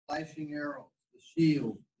flashing arrows, the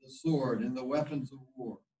shield, the sword, and the weapons of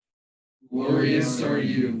war. Glorious are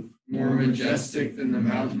you, more majestic than the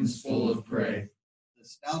mountains full of prey. The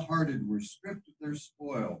stout-hearted were stripped of their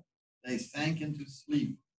spoil. They sank into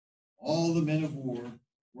sleep. All the men of war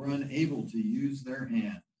were unable to use their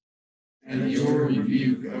hands. And at your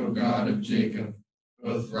rebuke, O God of Jacob,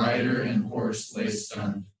 both rider and horse lay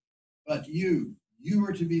stunned. But you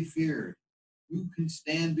are to be feared. Who can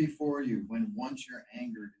stand before you when once your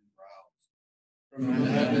anger is roused? From the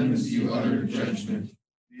heavens you uttered judgment.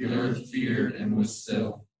 The earth feared and was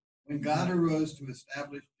still. When God arose to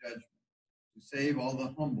establish judgment, to save all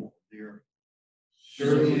the humble of the earth.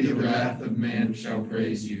 Surely the wrath of man shall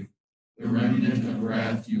praise you. The remnant of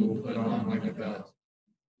wrath you will put on like a belt.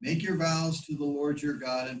 Make your vows to the Lord your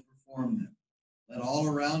God and perform them. Let all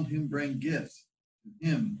around him bring gifts to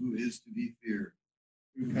him who is to be feared.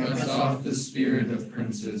 Who cuts off the spirit of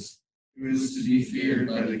princes, who is to be feared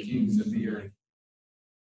by the kings of the earth.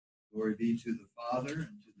 Glory be to the Father,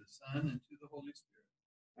 and to the Son, and to the Holy Spirit.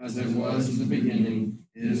 As it was in the beginning,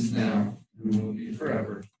 is now, and will be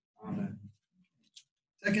forever. Amen.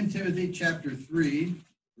 2 Timothy chapter 3,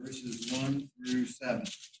 verses 1 through 7.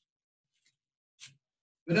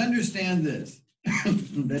 But understand this,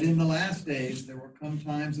 that in the last days there will come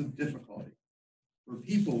times of difficulty, for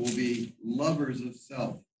people will be lovers of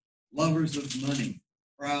self, lovers of money,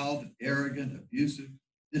 proud, arrogant, abusive,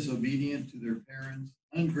 disobedient to their parents,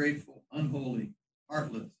 ungrateful, unholy,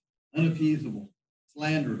 heartless, unappeasable,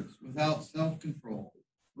 slanderous, without self-control,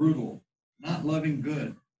 brutal, not loving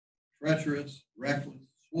good, treacherous, reckless,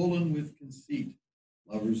 swollen with conceit,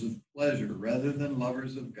 lovers of pleasure rather than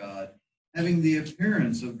lovers of God, having the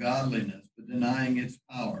appearance of godliness but denying its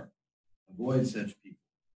power. Avoid such people.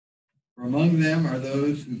 For among them are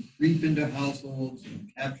those who creep into households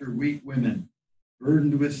and capture weak women,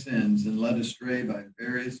 burdened with sins and led astray by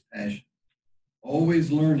various passions,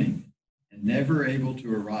 always learning and never able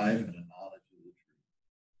to arrive at a knowledge of the truth.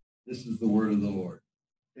 This is the word of the Lord.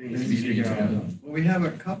 Thanks be to God. Well, we have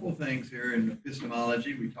a couple things here in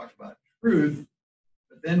epistemology. We talk about truth,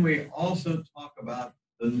 but then we also talk about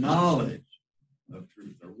the knowledge of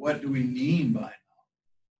truth, or what do we mean by knowledge?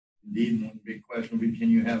 Indeed, one big question will be,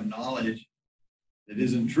 can you have knowledge that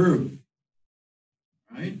isn't true?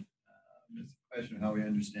 Right? It's a question of how we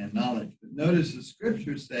understand knowledge. But notice the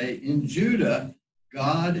scriptures say, in Judah,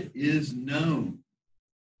 God is known.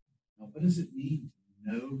 Now, what does it mean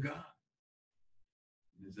to know God?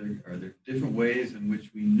 Are there different ways in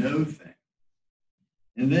which we know things?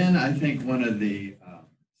 And then I think one of the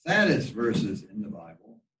saddest verses in the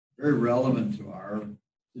Bible, very relevant to our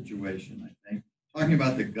situation, I think, talking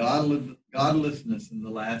about the godlessness in the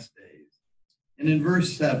last days. And in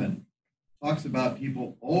verse 7, talks about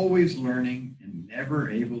people always learning and never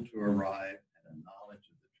able to arrive at a knowledge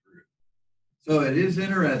of the truth. So it is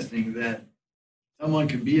interesting that someone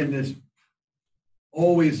can be in this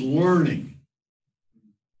always learning,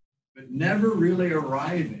 but never really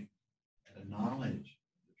arriving at a knowledge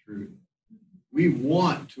of the truth. We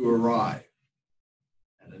want to arrive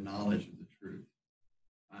at a knowledge of the truth.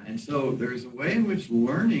 And so there's a way in which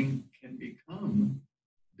learning can become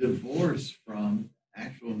divorced from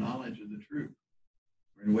actual knowledge of the truth.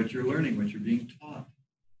 And what you're learning, what you're being taught.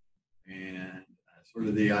 And sort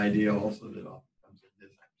of the idea also that often comes in this,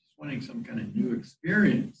 I'm just wanting some kind of new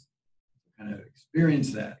experience, kind of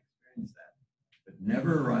experience that, but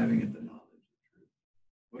never arriving at the knowledge of the truth.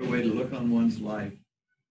 What a way to look on one's life,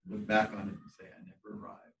 look back on it and say, I never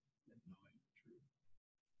arrived at knowing the truth.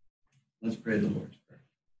 Let's pray the Lord's Prayer.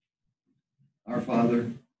 Our Father,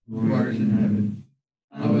 who art in heaven,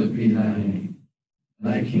 hallowed be thy name.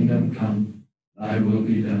 Thy kingdom come, thy will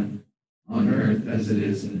be done, on earth as it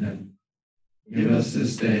is in heaven. Give us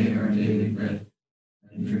this day our daily bread,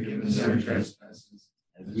 and forgive us our trespasses,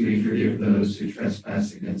 as we forgive those who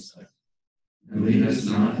trespass against us. And lead us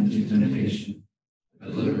not into temptation,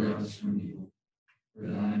 but deliver us from evil. For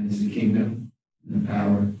thine is the kingdom, and the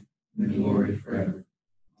power, and the glory forever.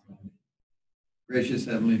 Amen. Gracious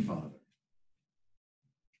Heavenly Father,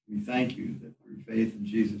 we thank you that through faith in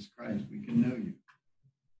Jesus Christ we can know you.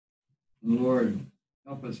 And Lord,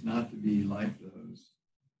 help us not to be like those,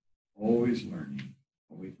 always learning,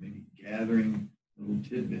 always maybe gathering little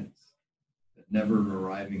tidbits, but never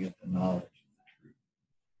arriving at the knowledge of the truth.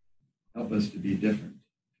 Help us to be different,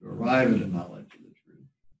 to arrive at a knowledge of the truth.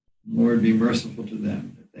 Lord, be merciful to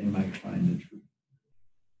them that they might find the truth.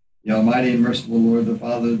 The Almighty and merciful Lord, the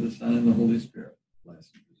Father, the Son, and the Holy Spirit,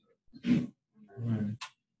 bless and preserve. Amen.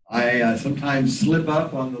 I sometimes slip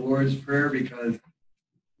up on the Lord's Prayer because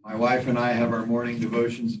my wife and I have our morning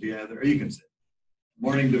devotions together. Or you can sit.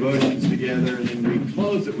 morning devotions together, and then we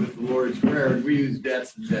close it with the Lord's Prayer, and we use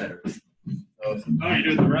debts and debtors. So, You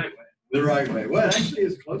do it the right way. the right way. Well, it actually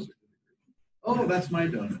is closer to the Greek. Oh, that's my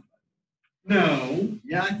donut. No.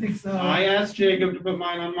 Yeah, I think so. I asked Jacob to put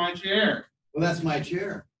mine on my chair. Well, that's my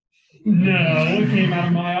chair. No, it came out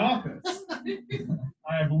of my office.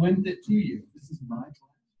 I have lent it to you. This is my class.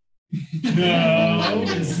 No,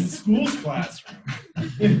 this is school's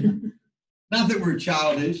classroom. Not that we're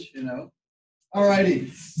childish, you know. All righty.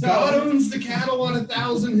 So, God owns the cattle on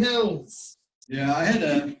 1,000 hills. yeah, I had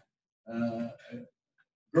a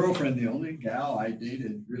girlfriend, the only gal I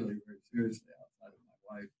dated really very seriously outside of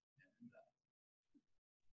my wife. And,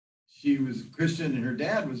 she was a Christian, and her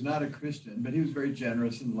dad was not a Christian, but he was very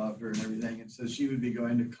generous and loved her and everything. And so she would be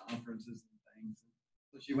going to conferences and things.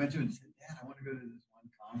 So she went to him and said, Dad, I want to go to this one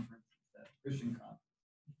conference, that Christian conference.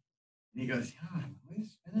 And he goes, yeah, I'm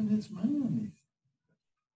always spending this money on these things.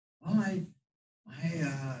 Well,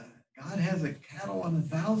 God has a cattle on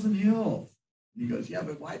 1,000 hills. And he goes, yeah,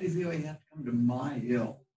 but why does he always have to come to my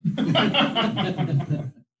hill?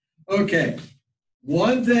 Okay.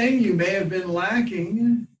 One thing you may have been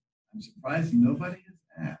lacking, I'm surprised nobody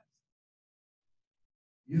has asked.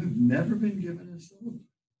 You have never been given a syllabus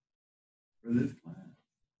for this class.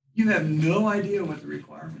 You have no idea what the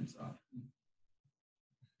requirements are.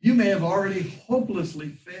 You may have already hopelessly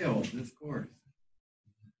failed this course.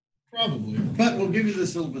 Probably. But we'll give you the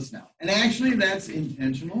syllabus now. And actually, that's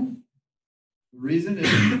intentional. The reason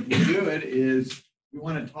we do it is we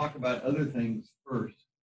want to talk about other things first.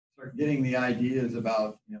 Start getting the ideas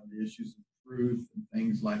about, the issues of truth and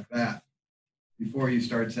things like that before you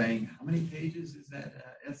start saying, how many pages is that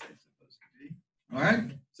essay supposed to be? All right?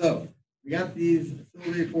 So we got these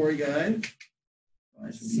syllabi for you guys. So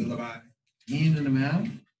I should be handing them out.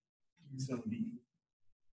 Syllabi.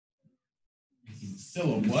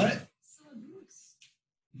 Syllab what? Syllabus.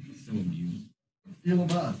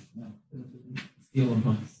 No. Steal a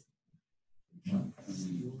bus.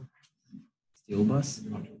 Steal bus?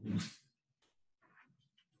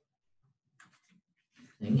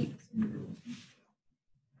 Thank you.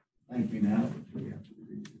 Thank you now.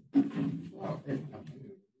 Oh,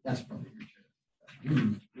 that's probably your chair.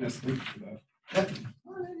 Yes, thank you for that.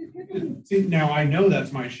 Yep. See, now I know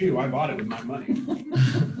that's my shoe. I bought it with my money.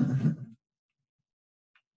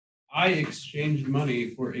 I exchanged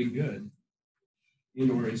money for a good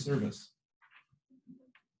and/or a service.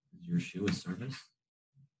 Is your shoe a service?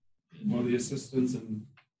 Well, the assistance in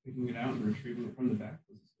picking it out and retrieving it from the back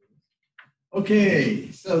was a service.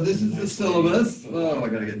 Okay, so this is the syllabus. Oh, I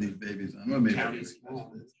gotta get these babies on. Well, maybe I'll County do it.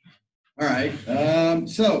 small. All right.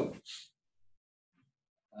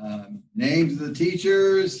 Names of the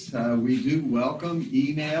teachers. We do welcome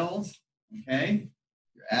emails. Okay,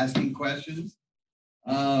 you're asking questions.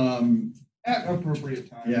 At appropriate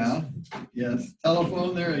times. Yeah. Yes.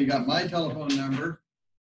 Telephone there. You got my telephone number.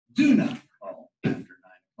 Do not call after 9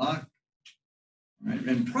 o'clock. All right.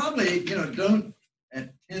 And probably, don't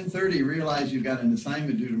at 10:30 realize you've got an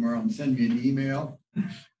assignment due tomorrow and send me an email.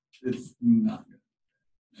 It's not good.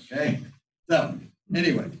 Okay. So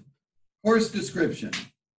anyway, course description.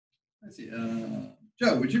 Let's see.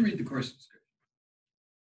 Joe, would you read the course description?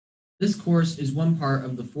 This course is one part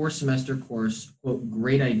of the 4-semester course, quote,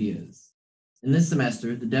 Great Ideas. In this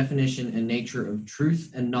semester, the definition and nature of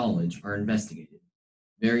truth and knowledge are investigated.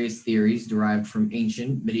 Various theories derived from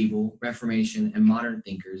ancient, medieval, Reformation, and modern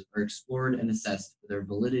thinkers are explored and assessed for their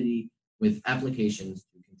validity with applications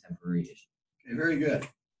to contemporary issues. Okay, very good.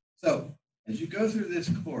 So as you go through this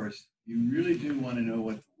course, you really do want to know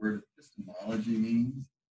what the word epistemology means.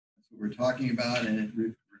 That's what we're talking about, and it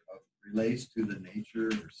relates to the nature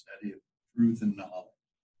or study of truth and knowledge.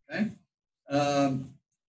 Okay?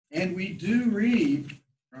 And we do read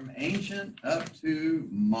from ancient up to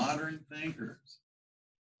modern thinkers.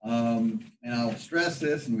 And I'll stress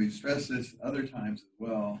this, and we've stressed this other times as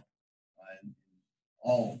well, in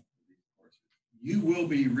all of these courses. You will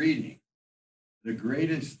be reading the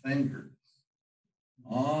greatest thinkers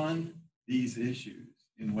on these issues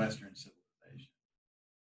in Western civilization.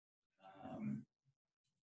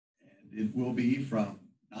 And it will be from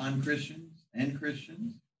non-Christians and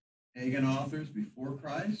Christians, pagan authors before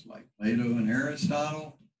Christ, like Plato and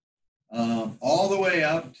Aristotle, all the way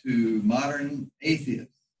up to modern atheists,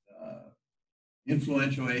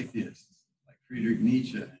 influential atheists like Friedrich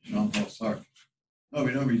Nietzsche and Jean-Paul Sartre. No,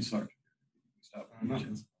 we don't read Sartre. We stop at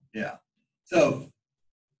Nietzsche. Yeah. So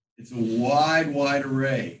it's a wide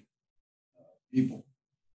array of people.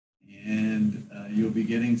 And you'll be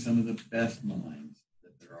getting some of the best minds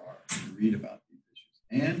that there are to read about these issues.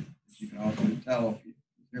 And as you can also tell, if you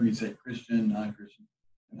hear me say Christian, non-Christian,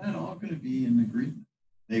 they're not all going to be in agreement.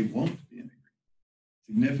 they won't be in agreement.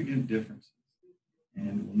 Significant differences.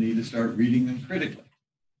 And we'll need to start reading them critically.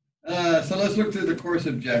 So let's look through the course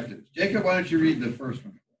objectives. Jacob, why don't you read the first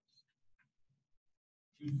one?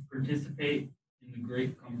 To participate in the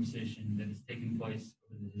great conversation that is taking place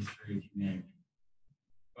over the history of humanity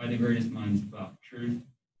by the greatest minds about truth,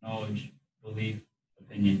 knowledge, belief,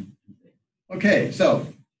 opinion, and faith. Okay, so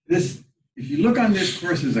this, if you look on this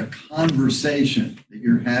course as a conversation that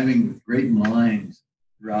you're having with great minds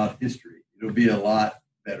throughout history, it'll be a lot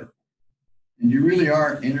better. And you really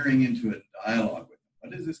are entering into a dialogue with them.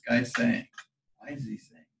 What is this guy saying? Why is he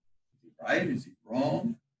saying? Is he right? Is he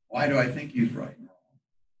wrong? Why do I think he's right and wrong?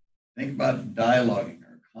 Think about dialoguing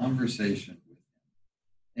or conversation with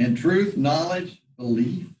him. And truth, knowledge,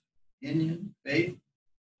 belief, opinion, faith.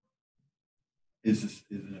 Is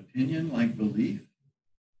an opinion like belief?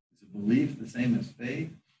 Is a belief the same as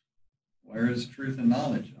faith? Where is truth and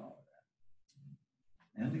knowledge and all of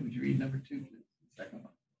that? Natalie, would you read number 2, please? The second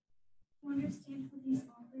one. To understand how these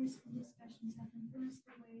authors and discussions have influenced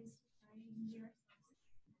the ways society views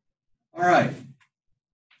ourselves. All right.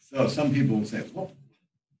 So some people will say, well,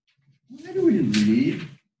 why do we read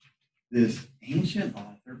this ancient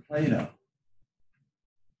author, Plato?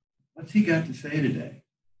 What's he got to say today?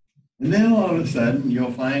 And then all of a sudden,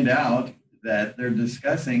 you'll find out that they're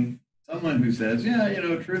discussing someone who says, yeah, you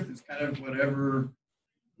know, truth is kind of whatever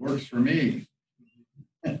works for me.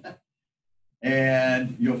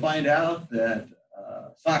 And you'll find out that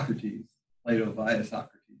Socrates, Plato via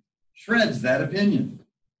Socrates, shreds that opinion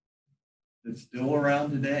that's still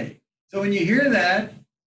around today. So when you hear that,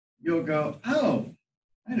 you'll go, oh,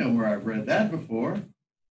 I know where I've read that before.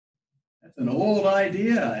 That's an old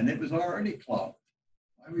idea, and it was already clogged.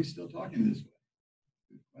 Why are we still talking this way?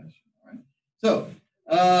 Good question. All right.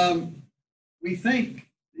 So we think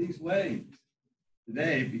these ways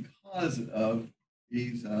today because of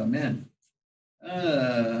these men.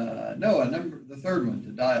 Noah, the third one,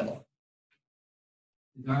 the dialogue.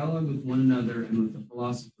 The dialogue with one another and with the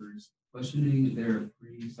philosophers, questioning their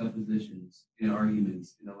presuppositions and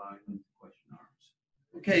arguments and allowing them to question ours.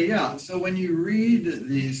 Okay, yeah. So when you read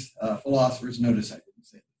these philosophers, notice I didn't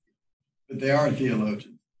say it, but they are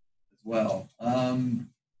theologians as well.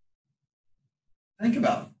 Think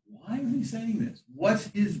about, why is he saying this? What's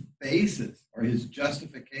his basis or his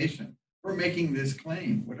justification for making this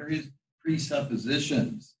claim? What are his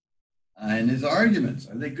presuppositions and his arguments?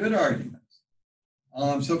 Are they good arguments?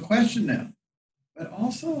 So question them, but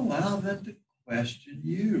also allow them to question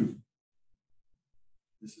you.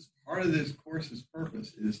 This is part of this course's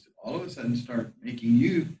purpose, is to all of a sudden start making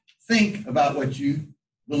you think about what you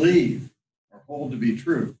believe or hold to be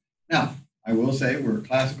true. Now, I will say we're a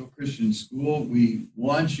classical Christian school. We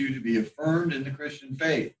want you to be affirmed in the Christian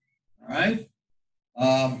faith, all right?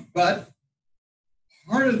 But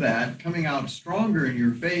part of that, coming out stronger in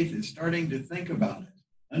your faith, is starting to think about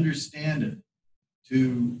it, understand it,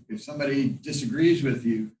 to, if somebody disagrees with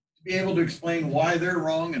you, to be able to explain why they're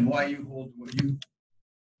wrong and why you hold to what you hold,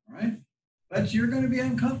 all right? But you're going to be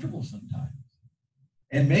uncomfortable sometimes.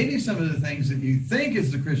 And maybe some of the things that you think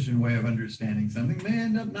is the Christian way of understanding something may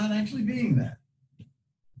end up not actually being that.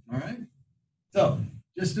 All right? So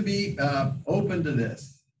just to be open to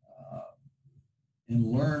this and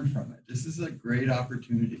learn from it. This is a great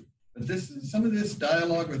opportunity. But this is some of this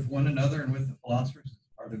dialogue with one another and with the philosophers is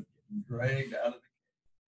part of getting dragged out of the cave.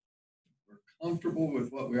 We're comfortable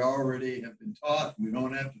with what we already have been taught. We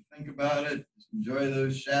don't have to think about it. Just enjoy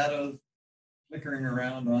those shadows flickering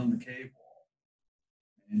around on the cave wall.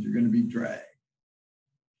 And you're going to be dragged.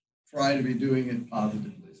 Try to be doing it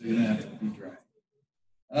positively, so you don't have to be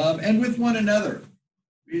dragged. And with one another.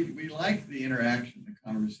 We like the interaction, the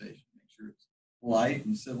conversation. Make sure it's polite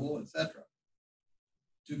and civil, etc.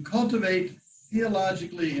 To cultivate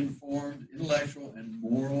theologically informed intellectual and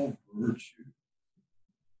moral virtue.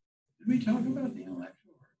 Did we talk about the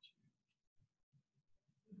intellectual virtue?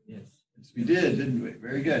 Yes. Yes, we did, didn't we?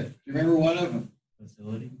 Very good. Do you remember one of them?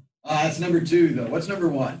 Facility. That's number 2, though. What's number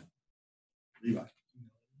 1? Levi.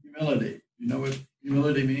 Humility. You know what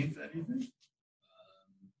humility means? Anything?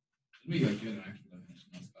 We like get an actual definition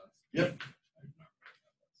of that. Yep.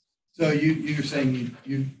 So you're saying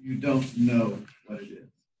you don't know what it is.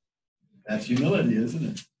 That's humility, isn't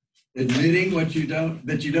it? Admitting that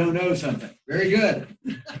you don't know something. Very good.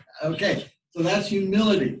 Okay. So that's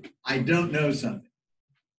humility. I don't know something.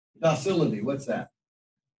 Docility. What's that?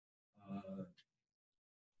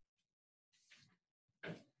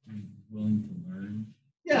 Willing to learn.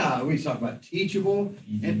 Yeah, we talk about teachable,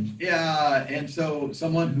 and so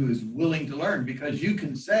someone who is willing to learn, because you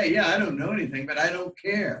can say, yeah, I don't know anything, but I don't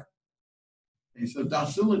care. And so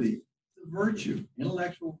docility, it's a virtue,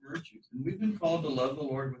 intellectual virtues. And we've been called to love the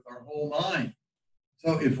Lord with our whole mind.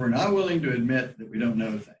 So if we're not willing to admit that we don't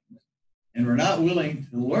know things, and we're not willing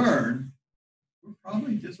to learn, we're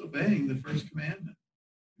probably disobeying the first commandment,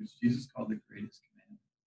 which Jesus called the greatest commandment.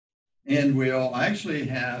 And we'll actually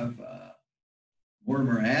have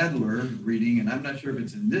Mortimer Adler reading, and I'm not sure if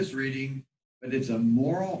it's in this reading, but it's a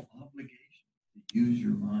moral obligation to use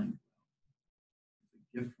your mind. It's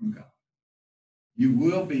a gift from God. You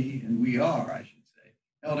will be, and we are, I should say,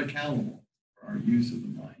 held accountable for our use of the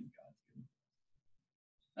mind God's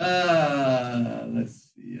given.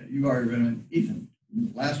 Let's see. You've already read it. Ethan,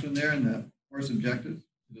 last one there in the course objectives.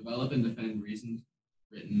 To develop and defend reasoned,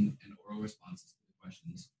 written, and oral responses to the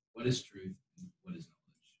questions, what is truth and what is knowledge?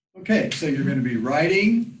 Okay, so you're going to be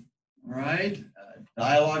writing, all right,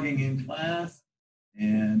 dialoguing in class,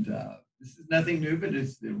 and this is nothing new, but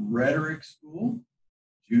it's the rhetoric school.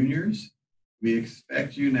 Juniors, we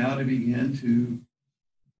expect you now to begin to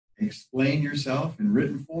explain yourself in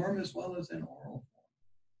written form as well as in oral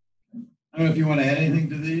form. I don't know if you want to add anything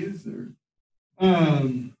to these, or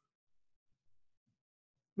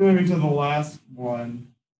Moving to the last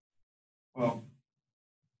one. Well,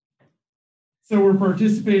 so we're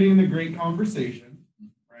participating in the great conversation,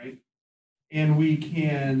 right? And we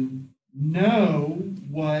can know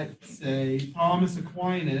what, say, Thomas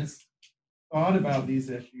Aquinas thought about these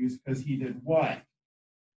issues because he did what?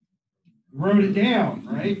 Wrote it down,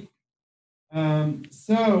 right?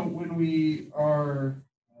 So when we are,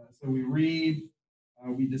 so we read,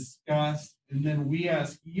 we discuss, and then we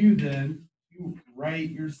ask you then to write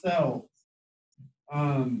yourselves.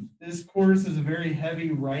 This course is a very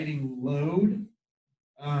heavy writing load.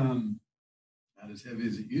 not as heavy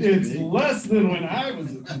as it used It's to be? less than when I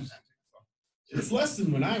was it's less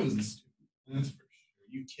than when I was a student. That's for sure.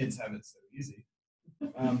 You kids have it so easy.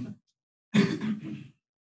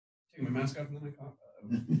 Take my mask off and then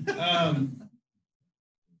I cough.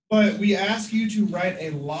 But we ask you to write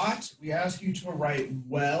a lot. We ask you to write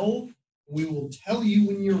well. We will tell you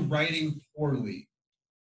when you're writing poorly.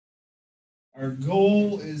 Our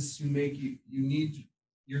goal is to make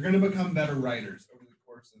you're going to become better writers over the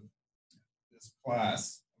course of this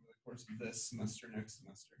class, over the course of this semester, next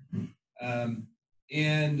semester.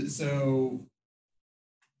 And so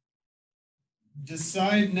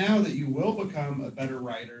decide now that you will become a better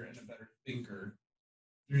writer and a better thinker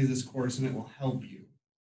through this course, and it will help you.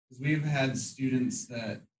 Because we've had students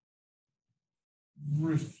that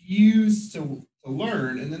refuse to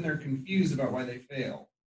learn, and then they're confused about why they fail.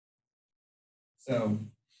 So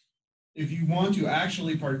if you want to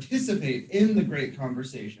actually participate in the great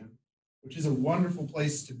conversation, which is a wonderful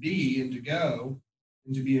place to be and to go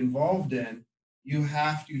and to be involved in, you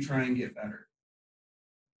have to try and get better.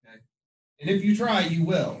 Okay? And if you try, you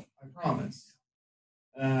will, I promise.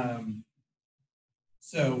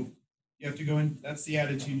 So you have to go in, that's the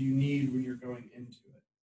attitude you need when you're going into it.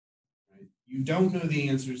 Right? You don't know the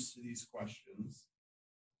answers to these questions.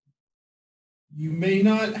 You may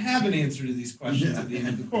not have an answer to these questions at the end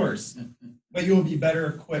of the course, but you will be better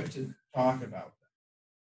equipped to talk about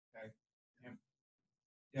them. Okay?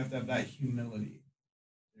 You have to have that humility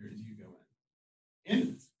there as you go in. And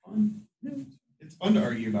it's fun. It's fun to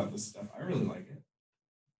argue about this stuff. I really like it.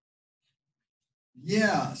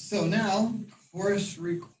 Yeah, so now, course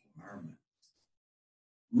requirements.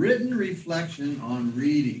 Written reflection on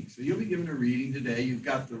reading. So you'll be given a reading today. You've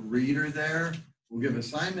got the reader there. We'll give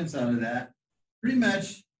assignments out of that. Pretty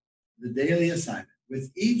much the daily assignment.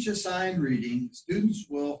 With each assigned reading, students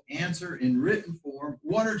will answer in written form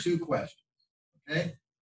 1 or 2 questions. Okay?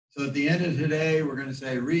 So at the end of today, we're going to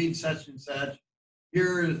say, read such and such.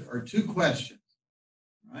 Here are 2 questions.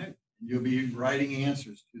 Right? And you'll be writing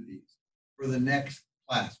answers to these for the next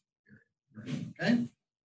class period. Okay?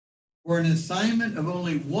 For an assignment of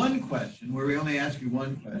only 1 question, where we only ask you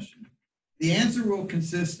 1 question, the answer will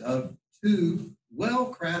consist of 2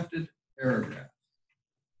 well-crafted paragraphs.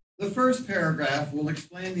 The first paragraph will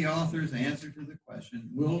explain the author's answer to the question,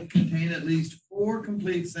 will contain at least 4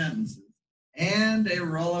 complete sentences and a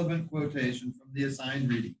relevant quotation from the assigned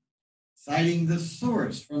reading, citing the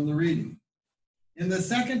source from the reading. In the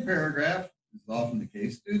second paragraph, as is often the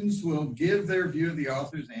case, students will give their view of the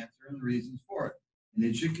author's answer and the reasons for it, and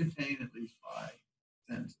it should contain at least 5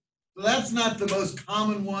 sentences. So that's not the most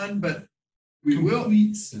common one, but we will.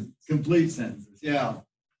 Complete sentences, yeah.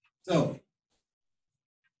 So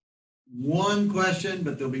 1 question,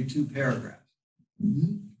 but there'll be 2 paragraphs.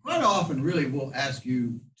 Quite often, really, we'll ask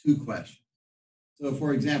you 2 questions. So,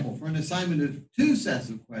 for example, for an assignment of 2 sets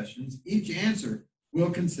of questions, each answer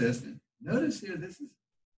will consist, and notice here, this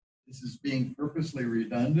is being purposely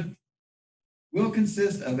redundant. will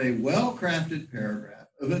consist of a well-crafted paragraph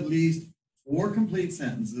of at least 4 complete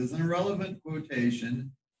sentences and a relevant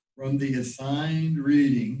quotation from the assigned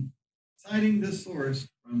reading, citing the source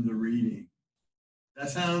from the reading. That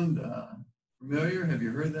sound familiar? Have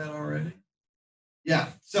you heard that already? Yeah,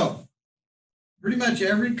 so pretty much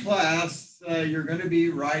every class, you're going to be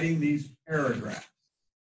writing these paragraphs.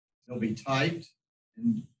 They'll be typed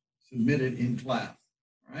and submitted in class,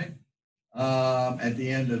 all right, at the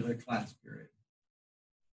end of the class period.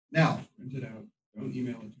 Now, Print it out. Don't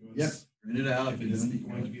email it to us. yep, print it out. If it's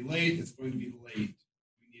going to be late, it's going to be late.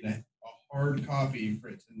 We need a hard copy for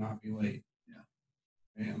it to not be late. Yeah.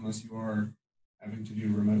 Okay, unless you are having to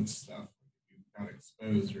do remote stuff. If you got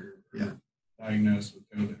exposed or Yeah. diagnosed with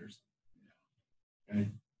COVID or something.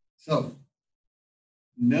 Okay. So,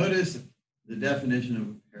 notice the definition of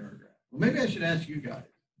a paragraph. Well, maybe I should ask you guys.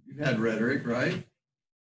 You've had rhetoric, right?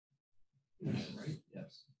 Yeah, right?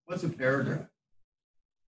 Yes. What's a paragraph?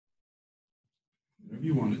 Whatever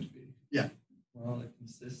you want it to be. Well, it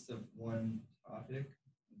consists of one topic,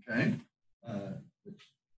 Okay. which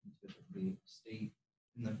you typically state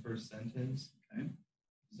in the first sentence. Okay.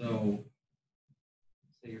 So,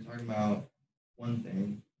 say you're talking about one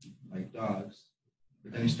thing, like dogs,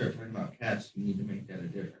 but then you start talking about cats, you need to make that a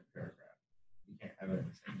different paragraph. You can't have it in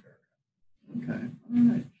the same paragraph. Okay. All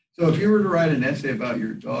right. So, if you were to write an essay about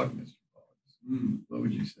your dog, Mr. Boggs, what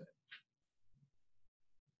would you say?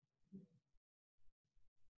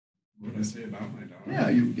 What would I say about my dog? Yeah,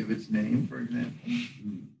 you would give its name, for example.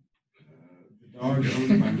 The dog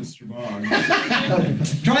owned by Mr. Boggs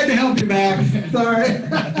Tried to help you, Max. Sorry.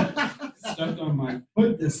 stepped on my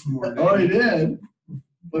foot this morning. Oh, he did.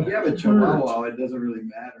 Well, if you have a chihuahua, it doesn't really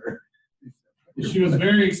matter. She was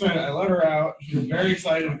very excited. I let her out. She was very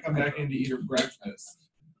excited to come back in to eat her breakfast.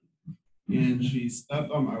 And she stepped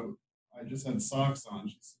on my, I just had socks on.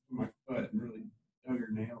 She stepped on my foot and really dug her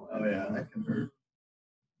nail in. Oh, yeah, that can hurt.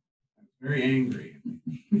 I was very angry.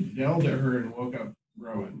 Yelled at her and woke up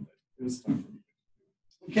Rowan. It was time for me.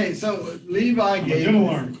 Okay, so Levi I'm a gave good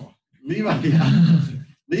alarm clock. Levi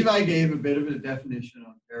gave a bit of a definition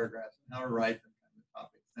on paragraphs and how to write them kind of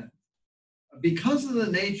topic sentence. Because of the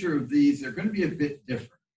nature of these, they're going to be a bit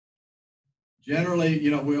different. Generally,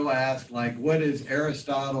 we'll ask, like, what is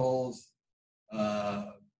Aristotle's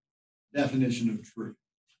definition of truth?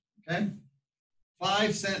 Okay,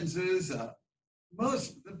 5 sentences.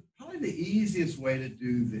 Probably the easiest way to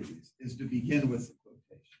do these is to begin with the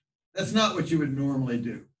quotation. That's not what you would normally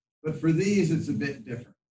do, but for these, it's a bit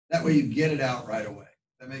different. That way, you get it out right away.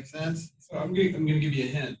 That make sense? So I'm going to give you a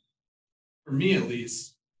hint. For me, at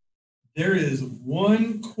least, there is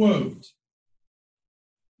one quote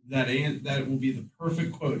that will be the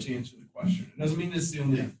perfect quote to answer the question. It doesn't mean it's the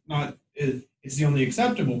only it's the only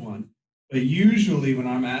acceptable one, but usually when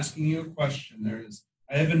I'm asking you a question,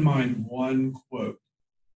 I have in mind one quote.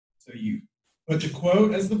 So you put the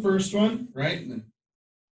quote as the first one, right? And then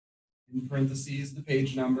in parentheses the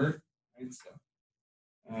page number, right? So,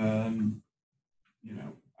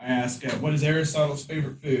 I ask, what is Aristotle's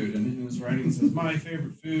favorite food? And in his writing, he says, my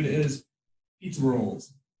favorite food is pizza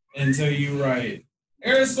rolls. And so you write,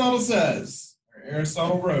 Aristotle says, or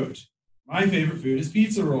Aristotle wrote, my favorite food is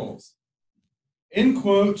pizza rolls. In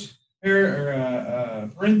quote,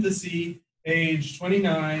 parenthesis, page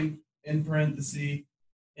 29, in parenthesis,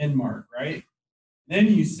 in mark, right? Then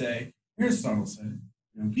you say, Aristotle said,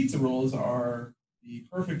 pizza rolls are the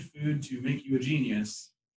perfect food to make you a genius.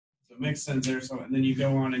 So it makes sense there. So, and then you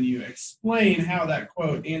go on and you explain how that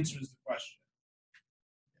quote answers the question.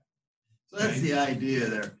 So that's the idea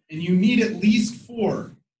there. And you need at least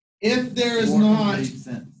 4. If there is 4 not complete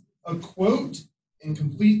sentences. a quote in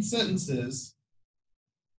complete sentences,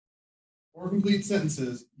 4 complete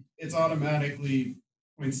sentences, it's automatically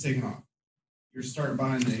points taken off. You're starting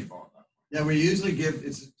behind the 8 ball at that point. Yeah, we usually give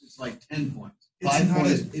it's like 10 points. 5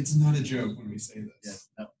 points. It's not a joke when we say this. Yes,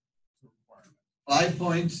 no. 5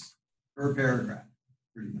 points per paragraph,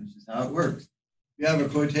 pretty much is how it works. You have a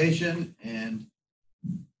quotation and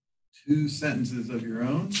 2 sentences of your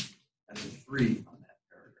own, that's a 3 on that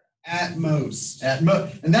paragraph. At most. And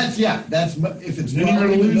that's if it's Then you're well,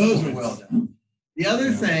 gonna even lose those are points. well done. The other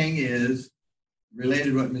Yeah. thing is related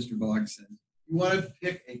to what Mr. Boggs said. You want to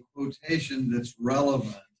pick a quotation that's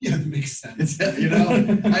relevant. Yeah, that makes sense.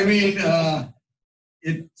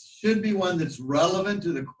 It should be one that's relevant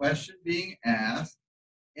to the question being asked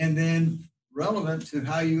and then relevant to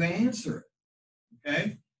how you answer it.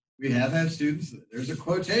 Okay? We have had students, there's a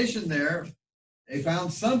quotation there. They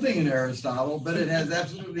found something in Aristotle, but it has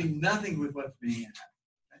absolutely nothing with what's being asked.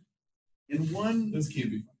 Okay? In one, This can't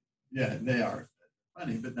be fun. yeah, they are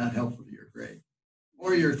funny, but not helpful to your grade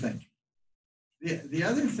or your thinking. The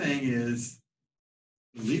other thing is,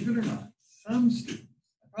 believe it or not, some students,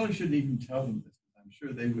 I probably shouldn't even tell them this, because I'm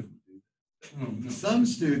sure they wouldn't do this. Oh, no. Some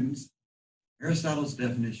students, Aristotle's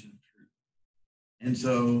definition of truth. And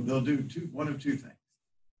so they'll do one of two things.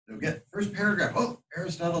 They'll get first paragraph, oh,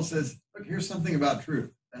 Aristotle says, look, here's something about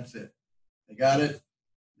truth. That's it. They got it.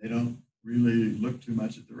 They don't really look too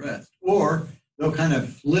much at the rest. Or they'll kind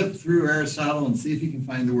of flip through Aristotle and see if you can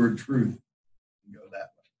find the word truth and go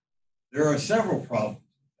that way. There are several problems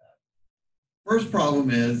with that. First problem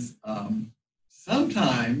is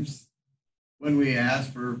sometimes when we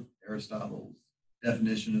ask for Aristotle's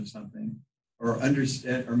definition of something, or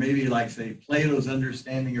maybe like say Plato's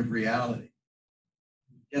understanding of reality,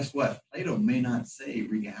 guess what? Plato may not say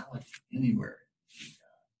reality anywhere in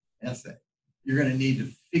the essay. You're going to need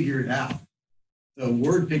to figure it out. So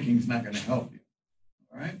word picking is not going to help you.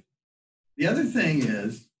 All right. The other thing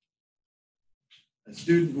is a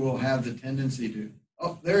student will have the tendency to,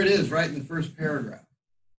 oh, there it is right in the first paragraph.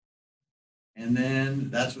 And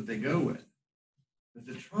then that's what they go with. But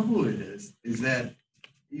the trouble is that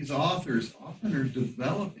these authors often are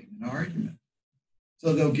developing an argument.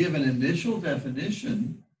 So they'll give an initial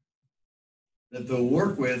definition that they'll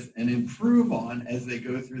work with and improve on as they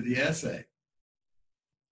go through the essay.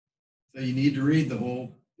 So you need to read the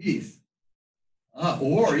whole piece.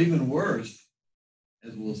 Or even worse,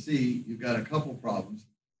 as we'll see, you've got a couple problems.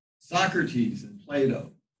 Socrates and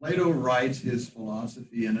Plato. Plato writes his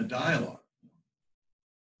philosophy in a dialogue.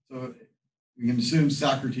 So we can assume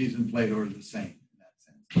Socrates and Plato are the same in that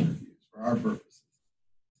sense for our purposes.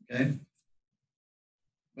 Okay?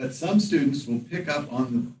 But some students will pick up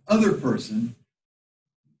on the other person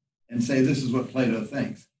and say, this is what Plato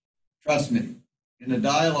thinks. Trust me, in a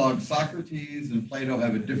dialogue, Socrates and Plato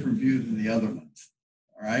have a different view than the other ones.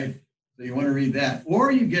 All right? So you want to read that.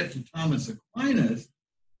 Or you get to Thomas Aquinas,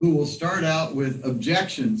 who will start out with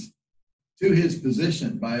objections to his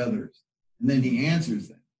position by others. And then he answers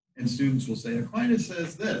them. And students will say, Aquinas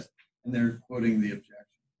says this. And they're quoting the objection.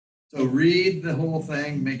 So read the whole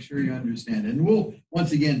thing, make sure you understand it. And we'll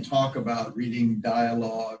once again talk about reading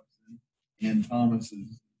dialogues and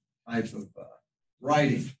Thomas's type of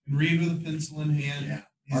writing. Read with a pencil in hand.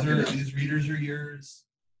 Yeah. These readers are yours.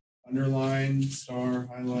 Underline, star,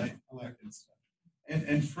 highlight, all that good stuff.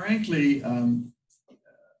 And frankly,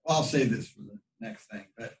 I'll say this for the next thing,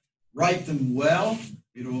 but write them well.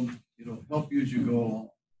 It'll help you as you go along.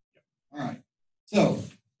 All right. So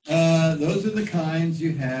those are the kinds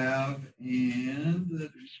you have, and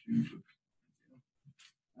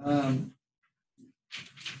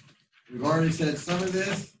we've already said some of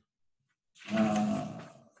this.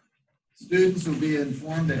 Students will be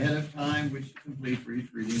informed ahead of time which to complete for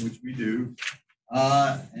each reading, which we do.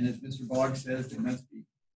 And as Mr. Bogg says, they must be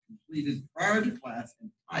completed prior to class and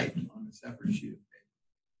typed on a separate sheet of paper.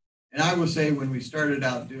 And I will say when we started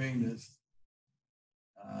out doing this,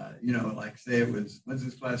 like say it was, when's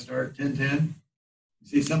this class start? 10:10? You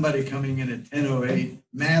see somebody coming in at 10:08,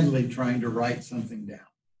 madly trying to write something down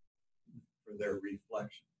for their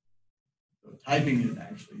reflection. So typing it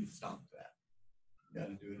actually stops that. You got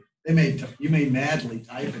to do it. You may madly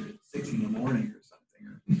type it at 6 in the morning or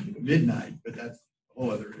something, or midnight, but that's a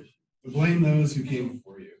whole other issue. So blame those who came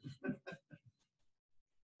before you.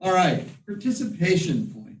 All right,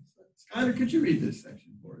 participation points. Skylar, could you read this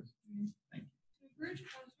section for us? Thank you. To encourage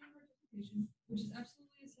classroom participation, which is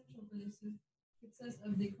absolutely essential for the success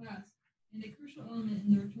of the class, and a crucial element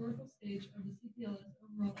in the rhetorical stage of the CPLS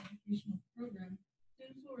overall educational program,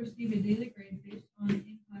 students will receive a daily grade based on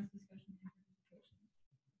in-class discussion and participation.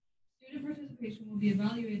 Student participation will be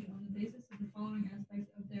evaluated on the basis of the following aspects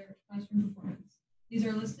of their classroom performance. These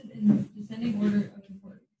are listed in descending order of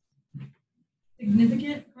importance.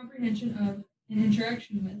 Significant comprehension of and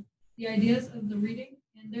interaction with the ideas of the reading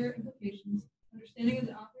and their implications, understanding of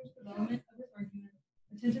the author's development of his argument,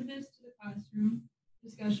 attentiveness to the classroom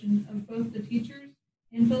discussion of both the teachers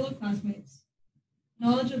and fellow classmates,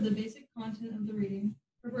 knowledge of the basic content of the reading,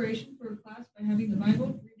 preparation for class by having the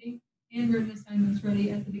Bible, reading, and written assignments ready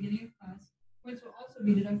at the beginning of class. Points will also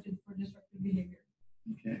be deducted for disruptive behavior.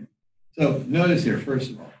 Okay. So notice here, first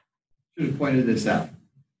of all, should have pointed this out.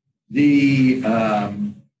 The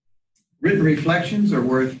written reflections are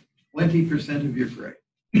worth 20% of your grade.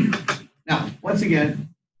 Now, once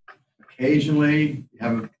again, occasionally you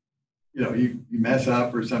have you mess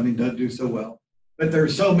up or something doesn't do so well, but there are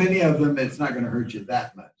so many of them, it's not going to hurt you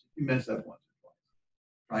that much. If you mess up once or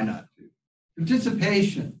twice, try not to.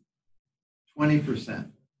 Participation, 20%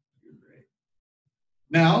 of your grade.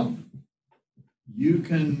 Now, you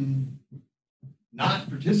can not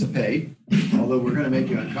participate, although we're going to make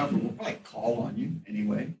you uncomfortable. We'll probably call on you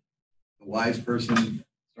anyway. the wise person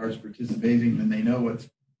starts participating, then they know what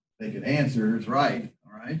they could answer is right,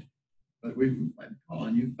 all right? But we might be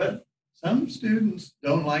calling you. But some students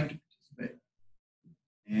don't like to participate,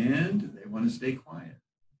 and they want to stay quiet.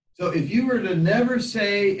 So if you were to never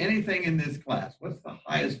say anything in this class, what's the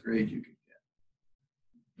highest grade you could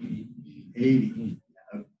get? 80.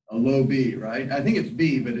 A low B, right? I think it's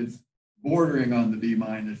B, but it's bordering on the B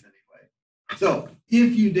minus anyway. So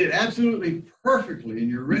if you did absolutely perfectly in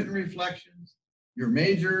your written reflections, your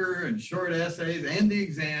major and short essays and the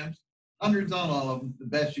exams, hundreds on all of them, the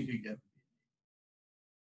best you could get.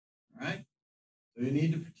 All right? So you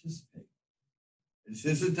need to participate. This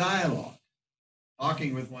is a dialogue,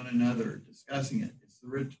 talking with one another, discussing it. It's the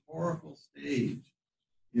rhetorical stage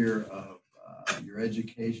here of your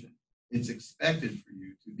education. It's expected for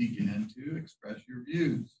you to begin to express your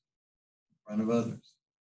views in front of others.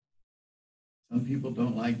 Some people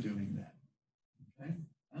don't like doing that. Okay?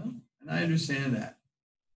 Well, and I understand that.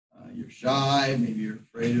 You're shy, maybe you're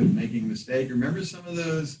afraid of making a mistake. Remember some of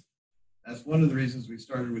those? That's one of the reasons we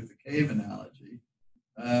started with the cave analogy.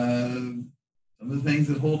 Some of the things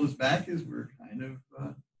that hold us back is we're kind of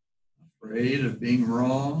afraid of being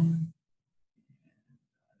wrong.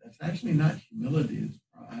 That's actually not humility, it's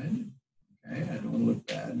pride. Okay, I don't want to look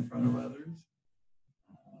bad in front of others.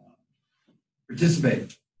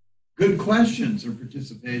 Participate. Good questions are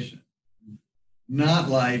participation. Not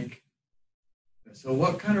like, so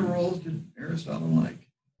what kind of roles did Aristotle like?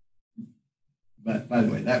 But by the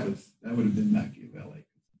way, that would have been Machiavelli.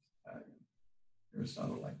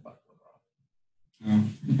 Aristotle liked baklava. Oh.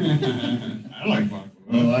 I like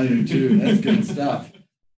baklava. Oh, I do too. That's good stuff.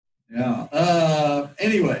 Yeah.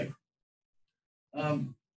 Anyway,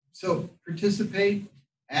 so participate,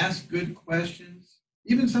 ask good questions.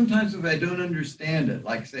 Even sometimes if I don't understand it,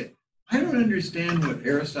 like say, I don't understand what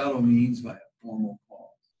Aristotle means by a formal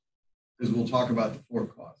cause, because we'll talk about the four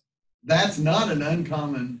causes. That's not an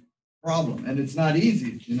uncommon problem, and it's not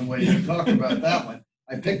easy in a way to talk about that one.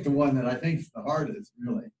 I picked the one that I think is the hardest,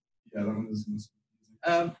 really. Yeah, that one is most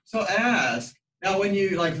So ask. Now, when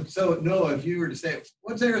you so Noah, if you were to say,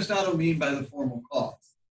 what's Aristotle mean by the formal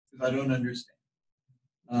cause? Because I don't understand.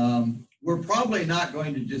 We're probably not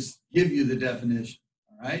going to just give you the definition,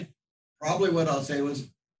 all right? Probably what I'll say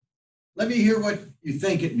was, let me hear what you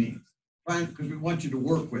think it means, because we want you to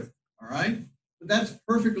work with it, all right? But that's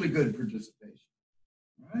perfectly good participation,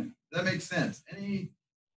 all right? That makes sense.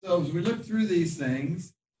 So as we look through these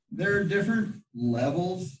things, there are different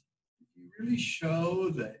levels. You really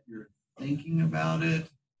show that you're thinking about it,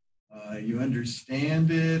 you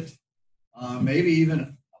understand it, maybe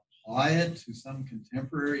even apply it to some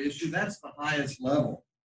contemporary issue. That's the highest level.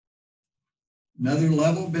 Another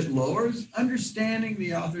level, a bit lower, is understanding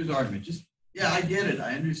the author's argument. Just, yeah, I get it,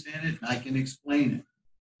 I understand it, and I can explain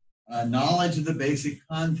it. Knowledge of the basic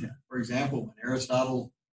content. For example, when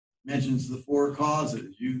Aristotle mentions the four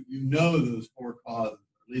causes, you know those four causes,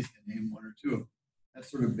 or at least can name one or two of them.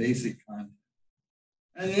 That's sort of basic content.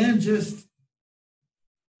 And then just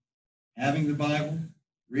having the Bible,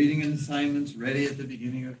 reading and assignments ready at the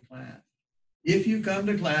beginning of class. If you come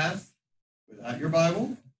to class without your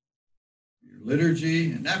Bible, your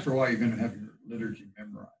liturgy, and after a while you're going to have your liturgy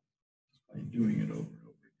memorized just by doing it over and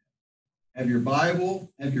over again. Have your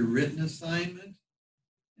Bible, have your written assignment,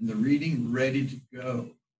 and the reading ready to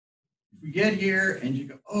go. If we get here and you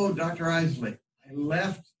go, oh, Dr. Isley, I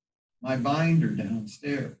left my binder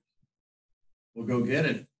downstairs. We'll go get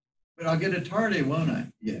it. But I'll get a tardy, won't I?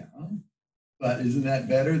 Yeah. But isn't that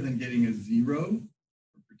better than getting a 0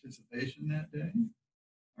 for participation that day?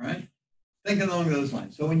 All right? Think along those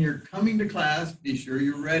lines. So when you're coming to class, be sure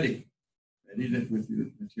you're ready with your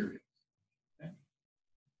materials. Okay?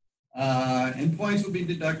 And points will be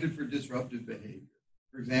deducted for disruptive behavior.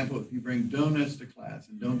 For example, if you bring donuts to class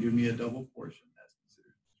and don't give me a double portion, that's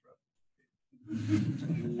considered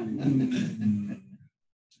disruptive.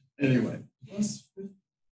 Anyway,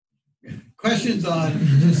 questions on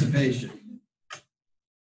participation?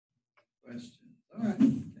 Questions? All right.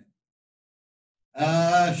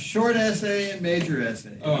 Short essay and major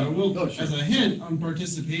essay. Oh, I will. Oh, sure. As a hint on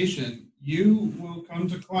participation, you will come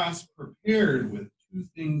to class prepared with 2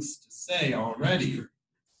 things to say already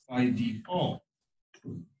by default,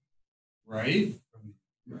 right?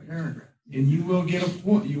 Paragraph. And you will get a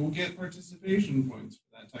point. You will get participation points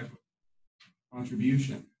for that type of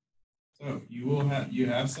contribution. So you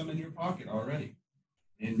have some in your pocket already,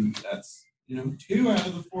 and that's 2 out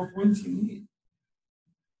of the 4 points you need,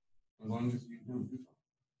 as long as you don't do that.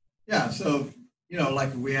 Yeah, so, like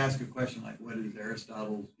if we ask a question like, what is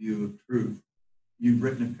Aristotle's view of truth? You've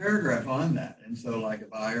written a paragraph on that. And so like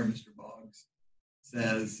if I or Mr. Boggs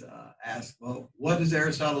says, ask, well, what is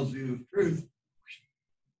Aristotle's view of truth?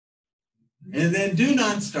 And then do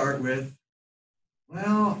not start with,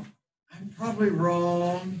 well, I'm probably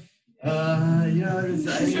wrong. I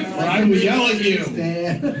will yell at you.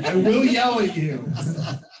 I will yell at you.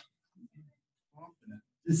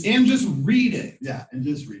 And just read it. Yeah, and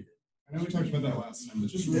just read it. I know we talked about that last time, but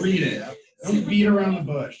just read it. Don't beat around the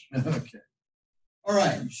bush. Okay. All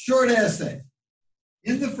right, short essay.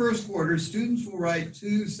 In the first quarter, students will write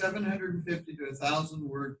 2 750 to 1,000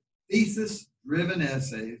 word thesis-driven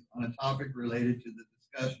essays on a topic related to the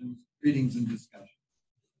discussions, readings, and discussions.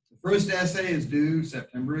 The first essay is due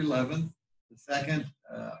September 11th, the second,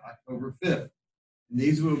 October 5th. And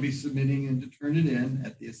these will be submitting and to turn it in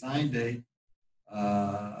at the assigned date.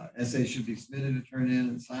 Essays should be submitted to turn in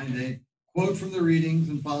at the assigned date. Quote from the readings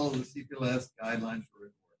and follow the CPLS guidelines for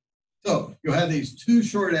report. So you'll have these 2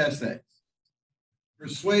 short essays.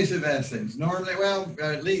 Persuasive essays, normally, well,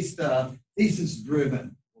 at least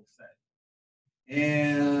thesis-driven, we'll say.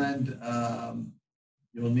 And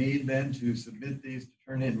you'll need then to submit these to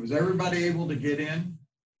turn in. Was everybody able to get in?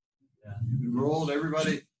 Yeah. You enrolled,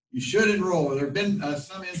 everybody? You should enroll. There have been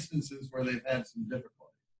some instances where they've had some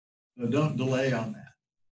difficulty. So don't delay on that.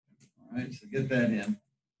 All right, so get that in.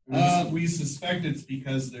 We suspect it's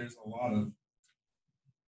because there's a lot of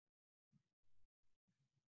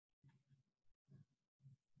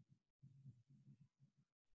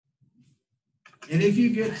And if you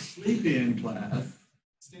get sleepy in class,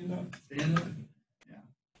 stand up. Stand up. Yeah.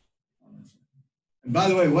 And by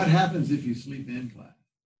the way, what happens if you sleep in class?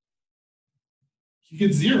 You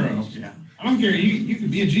get 0. Yeah. I don't care. You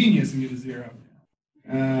could be a genius and get a 0.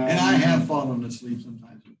 And I have fallen asleep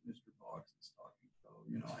sometimes with Mr. Boggs talking. So,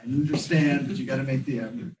 I understand, but you got to make the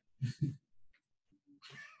effort.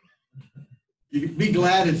 You can be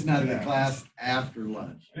glad it's not the class after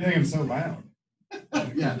lunch. I think I'm so loud.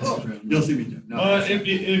 Yeah, you'll see me, Jim. No, but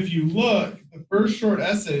if you look, the first short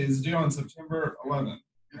essay is due on September 11th,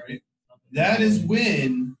 right? That is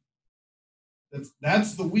when,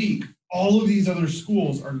 that's the week all of these other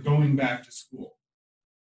schools are going back to school.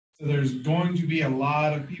 So there's going to be a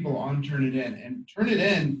lot of people on Turnitin. And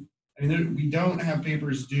Turnitin, I mean, we don't have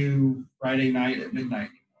papers due Friday night at midnight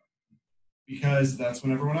anymore because that's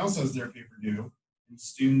when everyone else has their paper due. And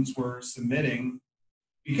students were submitting,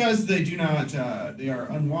 because they do not, they are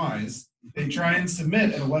unwise, they try and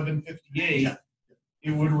submit at 11:58.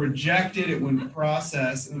 It would reject it, it wouldn't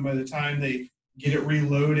process, and by the time they get it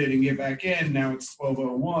reloaded and get back in, now it's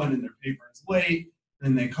 12:01 and their paper is late.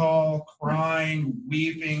 Then they call, crying,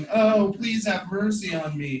 weeping, oh, please have mercy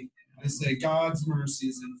on me. I say, God's mercy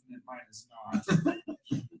is infinite, mine is not.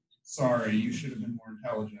 Sorry, you should have been more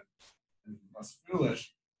intelligent and less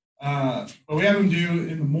foolish. But we have them due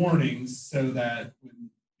in the mornings so that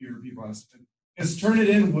when fewer people have to, because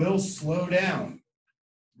Turnitin will slow down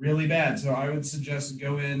really bad. So I would suggest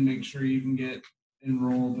go in, make sure you can get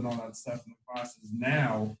enrolled and all that stuff in the classes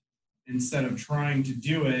now, instead of trying to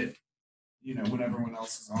do it, when everyone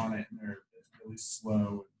else is on it and they're really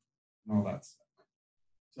slow and all that stuff.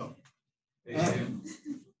 So, 8 a.m.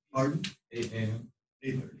 Pardon? 8 a.m.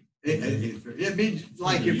 8:30. 8:30. It'd be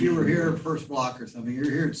like if you were here first block or something. You're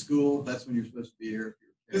here at school. That's when you're supposed to be here.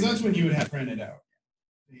 Because that's when you would have printed out.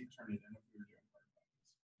 They turn it in if we were doing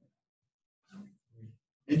part.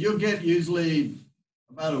 And you'll get usually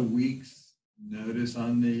about a week's notice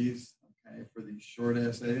on these, okay, for these short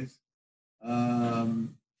essays.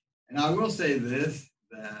 And I will say this,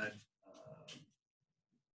 that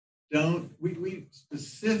we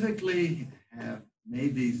specifically have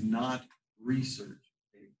made these not research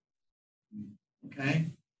papers, okay?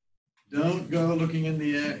 Don't go looking in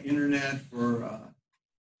the internet for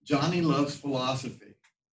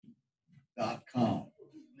JohnnyLovesPhilosophy.com.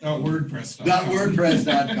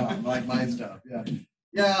 .wordpress.com. Like my stuff, yeah.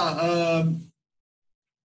 Yeah,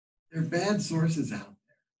 there are bad sources out there.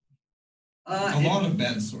 A lot of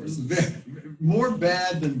bad sources. More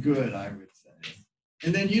bad than good, I would say.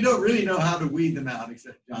 And then you don't really know how to weed them out,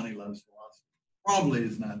 except Johnny Loves Philosophy. Probably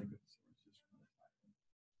is not a good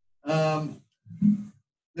source.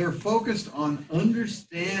 They're focused on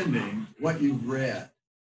understanding what you've read.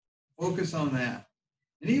 Focus on that.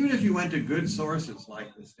 And even if you went to good sources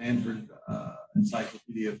like the Stanford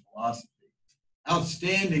Encyclopedia of Philosophy,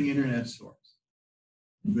 outstanding internet source,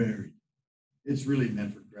 very. It's really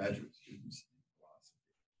meant for graduate students in philosophy.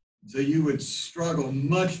 So you would struggle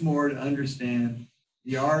much more to understand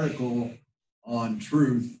the article on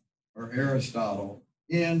truth or Aristotle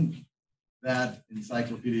in that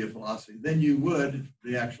Encyclopedia of Philosophy than you would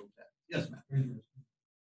the actual text. Yes, ma'am.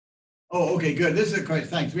 Oh, okay, good. This is a question.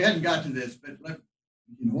 Thanks. We hadn't got to this, but you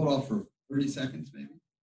can hold off for 30 seconds maybe.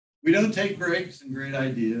 We don't take breaks, and great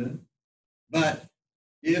idea. But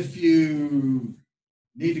if you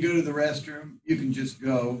need to go to the restroom, you can just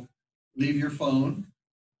go, leave your phone,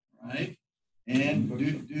 right? And put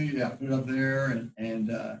it up there and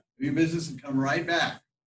do your business and come right back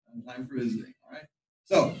on time for visiting, all right?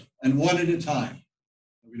 So, and one at a time.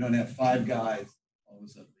 We don't have 5 guys all of a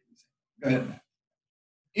sudden. Go ahead, Matt.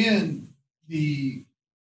 In the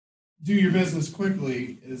do your business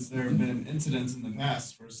quickly, is there have been incidents in the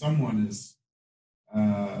past where someone is,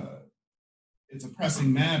 it's a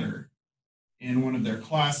pressing matter, and one of their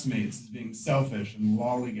classmates is being selfish and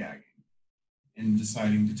lollygagging and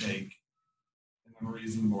deciding to take an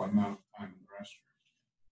unreasonable amount of time in the restroom,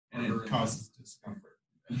 and it causes discomfort.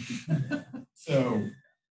 So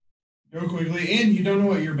go quickly, and you don't know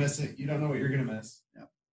what you're missing. You don't know what you're going to miss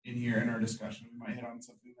in here in our discussion. We might hit on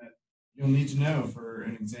something that you'll need to know for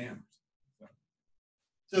an exam.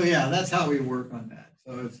 So yeah, that's how we work on that.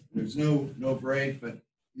 So there's no break, but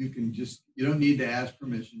you don't need to ask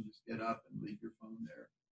permission. Just get up and leave your phone there.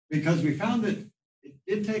 Because we found that it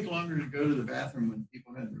did take longer to go to the bathroom when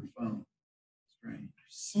people had their phone. Strange. For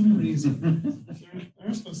some reason,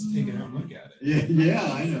 they're supposed to take it out and look at it. Yeah,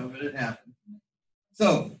 I know, but it happened.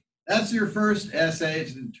 So that's your first essay.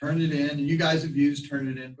 Turn it in, and you guys have used Turn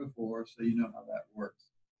It In before, so you know how that works.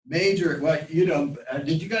 You don't.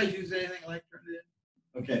 Did you guys use anything like Turn It In?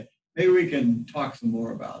 Okay, maybe we can talk some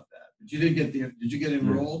more about that. But did you get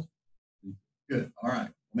enrolled? Good. All right.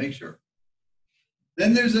 Make sure.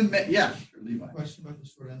 Then there's sure, Levi. Question about the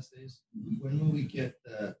short essays. When will we get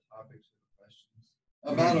the topics for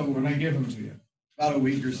the When questions? I give them to you. About a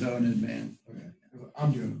week or so in advance. Okay.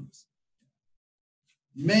 I'm doing this.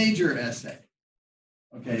 Major essay.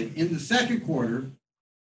 Okay. In the second quarter,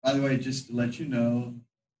 by the way, just to let you know,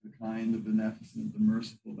 the kind, the beneficent, the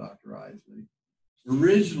merciful Dr. Isley.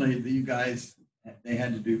 Originally, you guys, they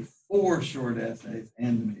had to do 4 short essays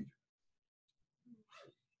and the major.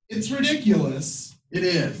 It's ridiculous. It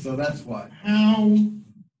is, so that's why. How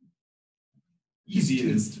easy it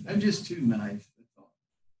is. I'm just too nice. That's all.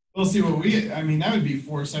 We'll see what that would be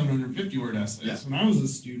 4 750-word essays. Yeah. When I was a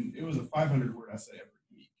student, it was a 500-word essay every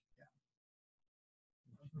week.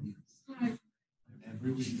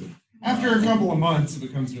 Every week. After a couple of months, it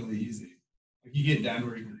becomes really easy. Like you get down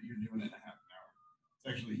where you're doing it in a half an hour. It's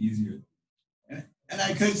actually easier. And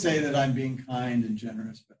I could say that I'm being kind and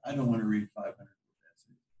generous, but I don't want to read 500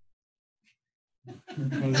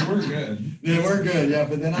 essays. Well, they were good. They were good, yeah,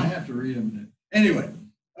 but then I have to read them. Anyway,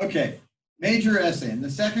 okay, major essay. In the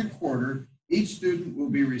second quarter, each student will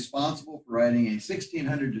be responsible for writing a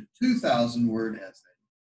 1,600 to 2,000 word essay,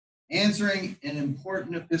 answering an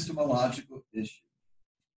important epistemological issue.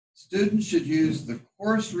 Students should use the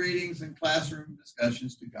course readings and classroom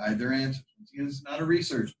discussions to guide their answers. This is not a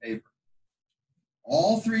research paper.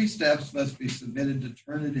 All 3 steps must be submitted to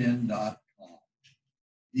turnitin.com.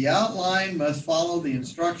 The outline must follow the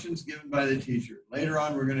instructions given by the teacher. Later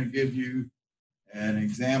on, we're going to give you an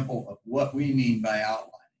example of what we mean by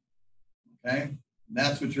outlining. Okay? And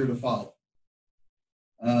that's what you're to follow.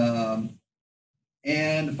 And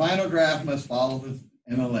the final draft must follow the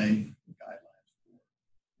MLA guidelines.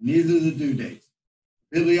 These are the due dates.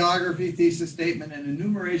 Bibliography, thesis statement, and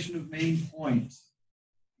enumeration of main points.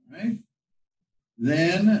 Right?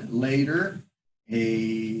 Then later,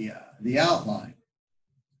 the outline.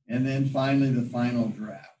 And then finally, the final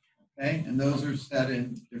draft. Okay? And those are set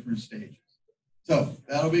in different stages. So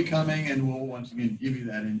that'll be coming, and we'll once again give you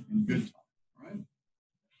that in good time. All right?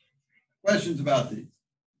 Questions about these?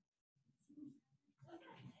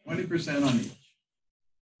 20% on each.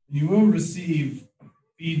 You will receive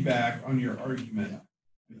feedback on your argument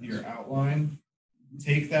with your outline.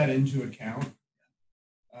 Take that into account.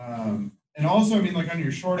 And also, like on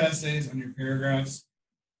your short essays, on your paragraphs,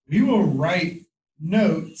 we will write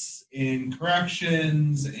notes and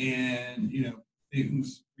corrections and,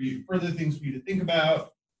 things for you, further things for you to think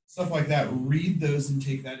about, stuff like that. Read those and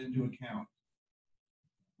take that into account.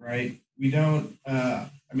 Right? We don't,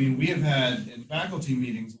 we have had in faculty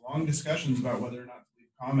meetings long discussions about whether or not to leave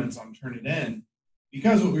comments on Turnitin,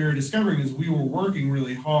 because what we were discovering is we were working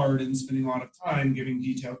really hard and spending a lot of time giving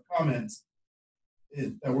detailed comments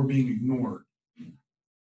that were being ignored.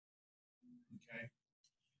 Okay.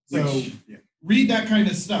 So read that kind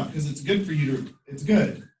of stuff because it's good for you it's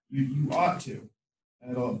good. You ought to.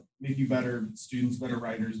 And it'll make you better students, better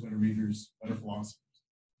writers, better readers, better philosophers.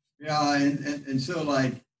 Yeah, and so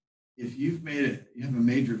if you have a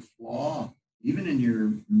major flaw, even in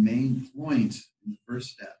your main points in the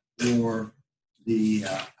first step or the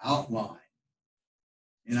outline,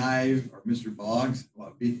 and Mr. Boggs,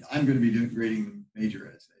 I'm going to be grading the major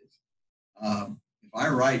essays. if I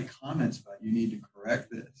write comments about you need to correct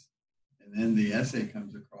this, and then the essay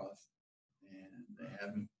comes across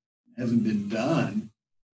and hasn't been done,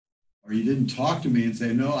 or you didn't talk to me and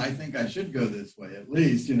say, no, I think I should go this way, at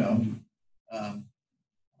least, I'll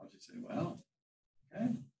just say, well,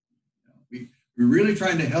 okay. We're really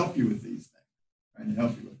trying to help you with these things, trying to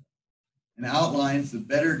help you with them. And outlines, the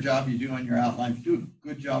better job you do on your outline, if you do a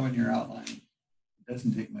good job on your outline, it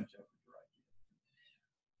doesn't take much effort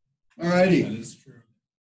to write. All righty. That is true.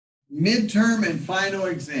 Midterm and final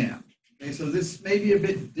exam. Okay, so this may be a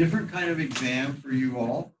bit different kind of exam for you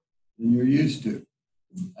all than you're used to.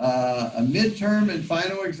 A midterm and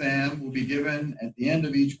final exam will be given at the end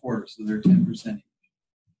of each quarter, so they're 10% each.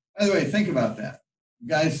 By the way, think about that. You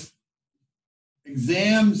guys,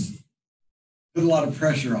 exams put a lot of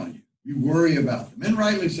pressure on you. You worry about them, and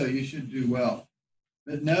rightly so, you should do well.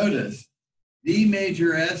 But notice, the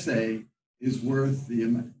major essay is worth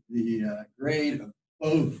the grade of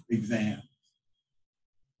both exams.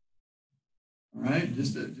 All right,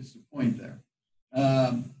 just a point there.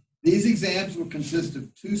 These exams will consist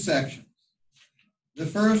of 2 sections. The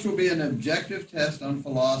first will be an objective test on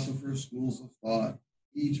philosophers, schools of thought,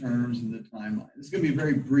 key terms, and the timeline. This is going to be a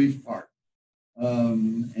very brief part.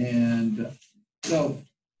 And so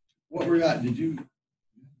what we got, maybe I do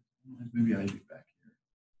back here.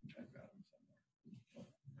 I've got them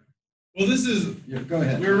somewhere. Well, this is, go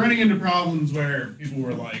ahead. We were running into problems where people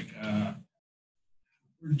were like,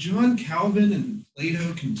 were John Calvin and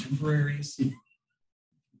Plato contemporaries?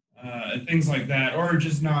 Things like that, or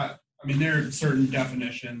just not. I mean, there are certain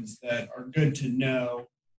definitions that are good to know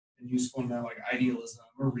and useful to know, like idealism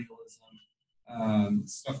or realism,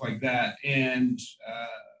 stuff like that. And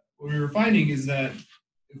what we were finding is that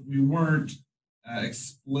if we weren't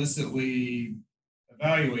explicitly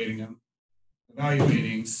evaluating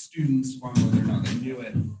students on whether or not they knew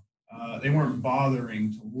it, they weren't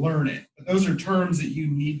bothering to learn it. But those are terms that you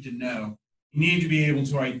need to know. You need to be able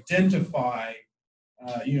to identify.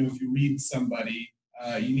 If you read somebody,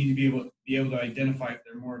 you need to be able to identify if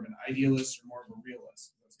they're more of an idealist or more of a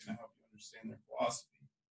realist. That's going to help you understand their philosophy.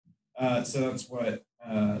 So that's what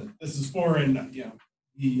this is for. And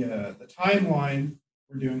the timeline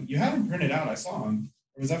we're doing. You have them printed out. I saw them.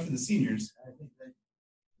 Or was that for the seniors?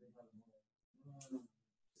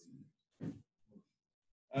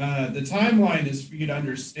 The timeline is for you to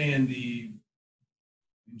understand the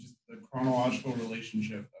chronological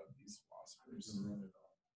relationship of these philosophers.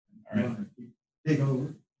 All right. Take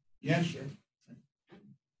over. Yeah, sure.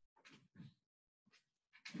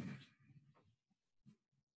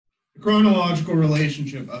 The chronological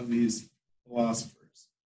relationship of these philosophers.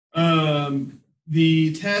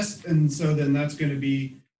 The test, and so then that's going to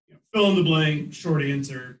be fill in the blank, short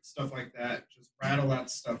answer, stuff like that. Just rattle that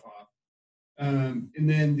stuff off. And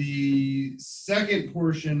then the second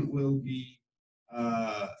portion will be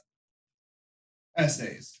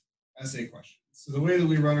essay questions. So the way that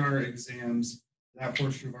we run our exams, that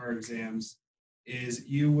portion of our exams, is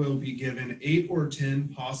you will be given 8 or 10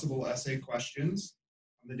 possible essay questions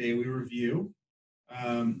on the day we review.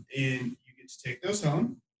 And you get to take those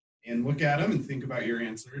home and look at them and think about your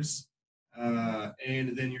answers. And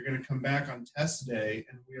then you're going to come back on test day,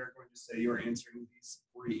 and we are going to say you're answering these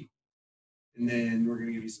 3. And then we're going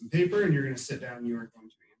to give you some paper, and you're going to sit down and you are going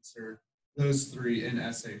to answer those 3 in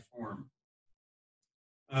essay form.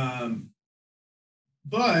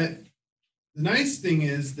 But the nice thing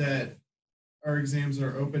is that our exams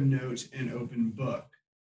are open note and open book.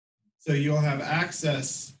 So you'll have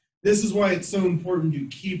access. This is why it's so important to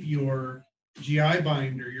keep your GI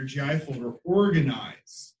binder, your GI folder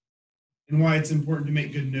organized, and why it's important to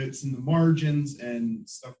make good notes in the margins and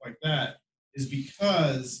stuff like that is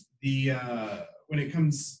because when it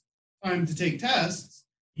comes time to take tests,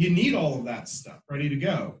 you need all of that stuff ready to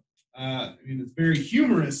go. It's very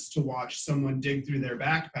humorous to watch someone dig through their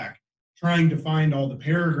backpack trying to find all the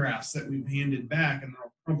paragraphs that we've handed back, and they're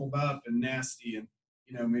all crumpled up and nasty and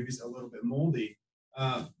maybe it's a little bit moldy.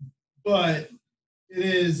 But it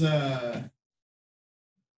is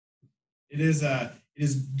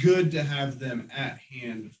good to have them at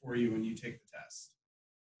hand for you when you take the test,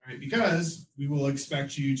 right? Because we will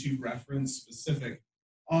expect you to reference specific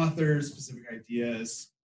authors, specific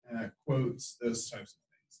ideas, quotes, those types of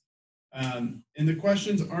things. And the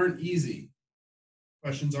questions aren't easy.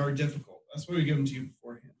 Questions are difficult. That's why we give them to you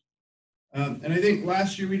beforehand. And I think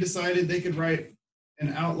last year we decided they could write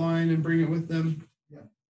an outline and bring it with them.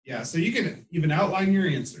 Yeah, so you can even outline your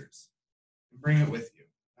answers and bring it with you.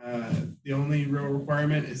 The only real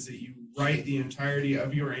requirement is that you write the entirety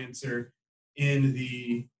of your answer in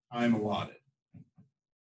the time allotted.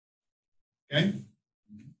 Okay?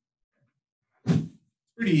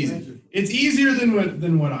 pretty easy. It's easier than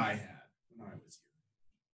what I had when I was here.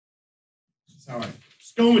 That's how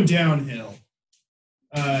it's going downhill.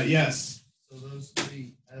 Yes. So those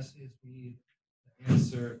 3 essays we need to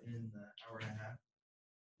answer in the hour and a half.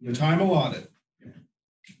 The time allotted.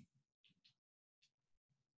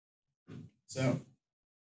 So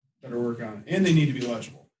better work on it. And they need to be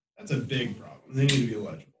legible. That's a big problem. They need to be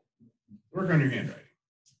legible. Work on your handwriting.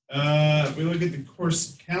 If we look at the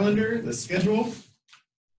course calendar, the schedule,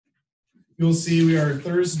 you'll see we are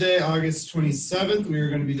Thursday, August 27th. We are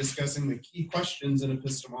going to be discussing the key questions in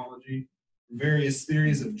epistemology, various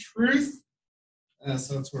theories of truth.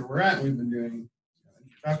 So that's where we're at. We've been doing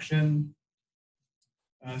introduction.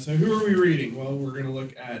 So who are we reading? Well, we're going to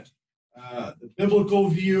look at the biblical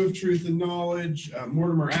view of truth and knowledge.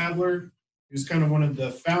 Mortimer Adler, who's kind of one of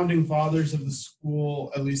the founding fathers of the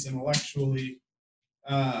school, at least intellectually.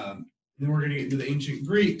 Then we're going to get into the ancient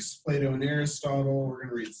Greeks, Plato and Aristotle. We're going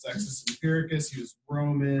to read Sextus Empiricus. He was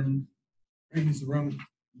Roman. Right? He's a Roman.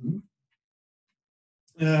 We're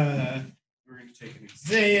going to take an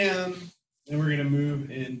exam. Then we're going to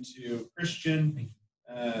move into Christian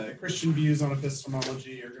views on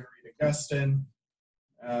epistemology. You're going to read Augustine.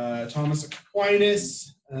 Thomas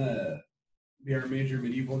Aquinas, be our major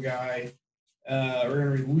medieval guy. We're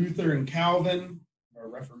going to read Luther and Calvin, our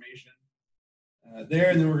Reformation. And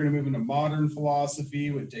then we're going to move into modern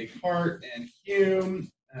philosophy with Descartes and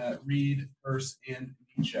Hume, read Peirce and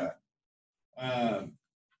Nietzsche.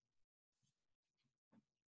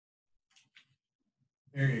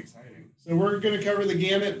 Very exciting. So we're going to cover the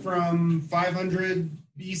gamut from 500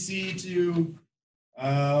 BC to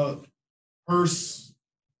Peirce,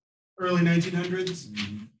 early 1900s.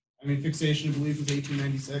 I mean, fixation of belief was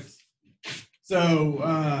 1896. So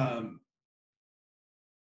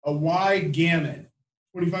a wide gamut,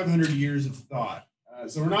 2,500 years of thought.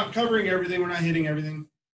 So we're not covering everything. We're not hitting everything.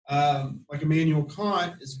 Like Immanuel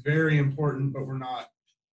Kant is very important, but we're not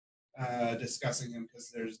discussing him because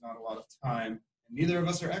there's not a lot of time. And neither of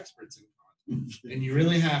us are experts in Kant. And you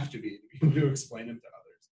really have to be able to explain him to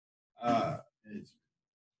others.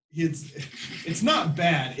 It's not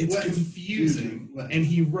bad. It's confusing. And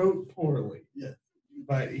he wrote poorly. Yeah.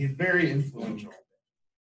 But he's very influential.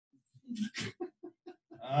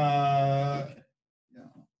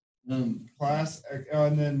 Class,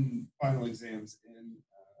 and then final exams in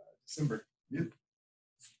December. Yep.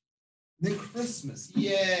 Then Christmas.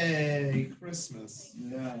 Yay, Christmas.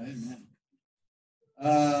 Yeah, amen.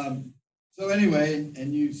 So anyway,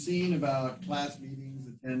 and you've seen about class meetings,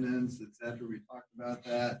 attendance, etc. We talked about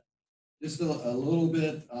that. Just a little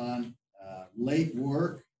bit on late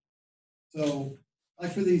work. So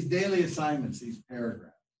like for these daily assignments, these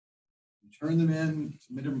paragraphs, you turn them in,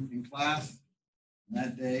 submit them in class on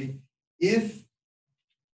that day. If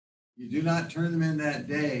you do not turn them in that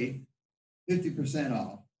day, 50%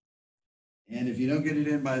 off. And if you don't get it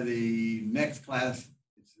in by the next class,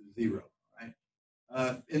 it's a 0, right?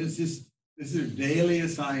 And it's just, this is daily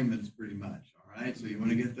assignments pretty much, all right? So you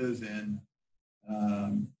want to get those in.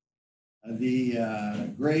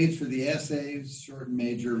 The grades for the essays, short and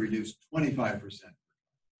major, reduced 25%.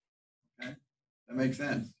 Okay, that makes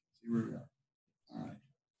sense. See where we are. All right.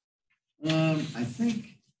 I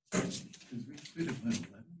think we fit at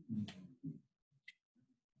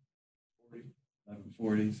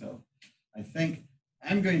 11:40. So I think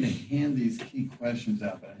I'm going to hand these key questions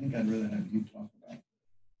out, but I think I'd rather have you talk about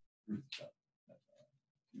group stuff.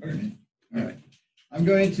 All right. All right. I'm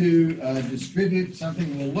going to distribute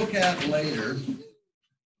something we'll look at later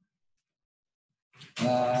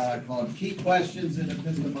called Key Questions in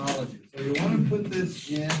Epistemology. So you want to put this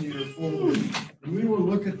in your folder, and we will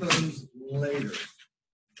look at those later.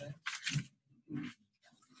 Okay?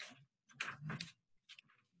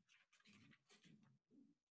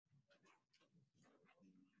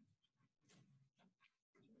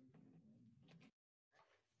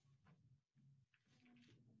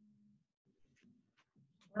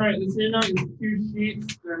 All right, this handout is 2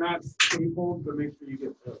 sheets. They're not stapled, but make sure you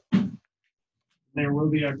get those. There will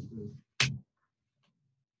be extras.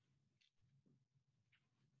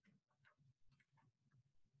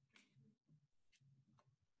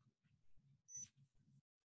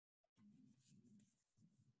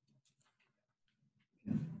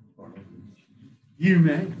 You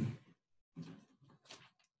may.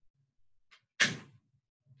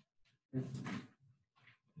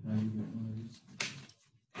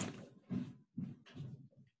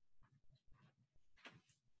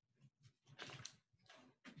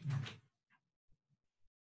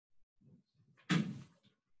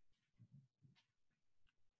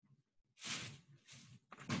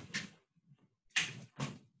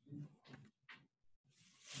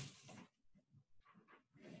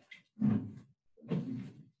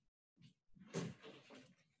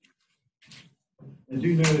 as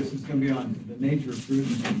you notice, it's going to be on the nature of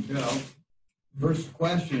truth and tell. First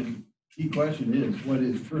question, key question is, what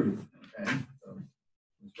is truth? Okay, so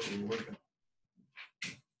that's what we're working on.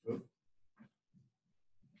 Oops.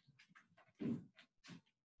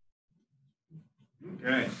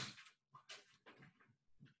 Okay.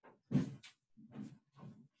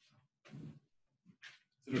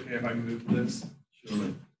 Is it okay if I move this?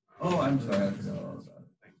 Surely. Oh, I'm sorry, I forgot all about it.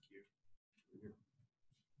 Thank you.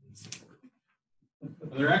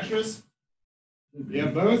 Are there extras? You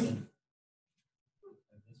have both?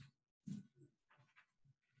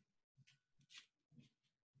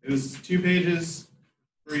 It was 2 pages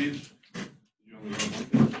for each. You only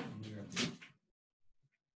wrote 1 page?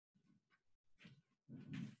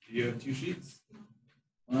 Do you have 2 sheets?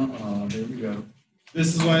 There we go.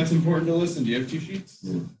 This is why it's important to listen. Do you have 2 sheets?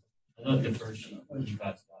 I thought the first sheet was you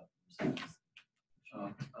got stopped.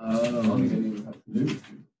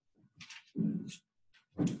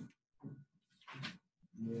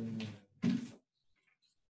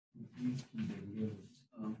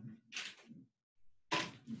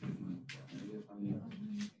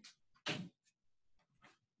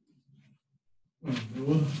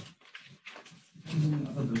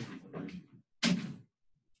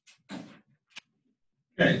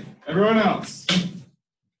 Okay, everyone else.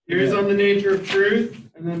 Here's on the nature of truth,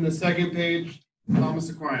 and then the second page, Thomas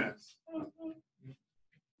Aquinas.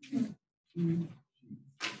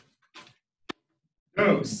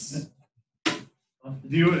 Ghosts. Do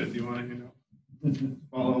you want to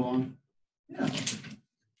follow along? Yeah.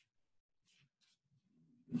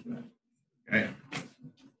 Okay.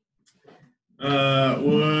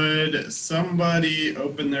 Would somebody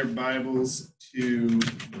open their Bibles to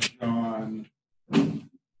John?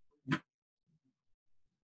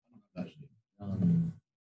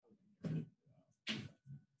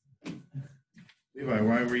 Levi,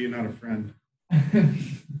 why were you not a friend? Levi.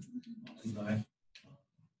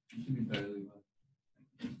 You should be better,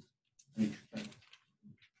 Levi.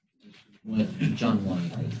 What John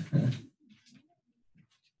 1.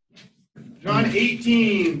 John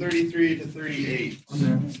 18, 33 to 38.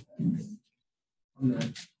 I'm there.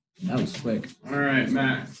 That was quick. All right,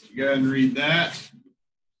 Max, you go ahead and read that.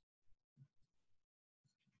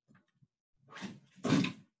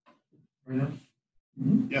 Right now?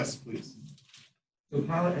 Yes, please. So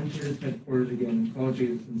Pilate entered his headquarters again and called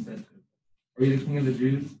Jesus and said to him, "Are you the king of the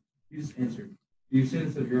Jews?" Jesus answered, "Do you say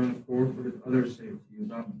this of your own accord, or did others say it to you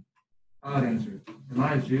about me?" Pilate answered, "Am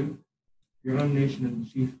I a Jew? Your own nation and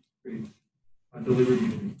chief priests have delivered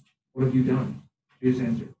you to me. What have you done?" Jesus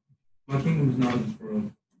answered, "My kingdom is not of this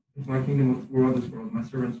world. If my kingdom were of this world, my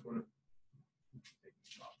servants would have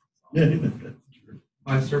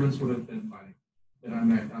been fighting, that I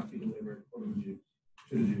might not be delivered over to the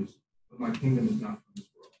Jews. But my kingdom is not from this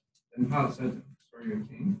world." Then Pilate said to him, "So are you a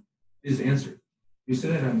king?" Jesus answered, "You say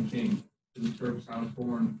that I'm a king. For this purpose I was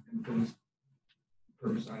born, and for this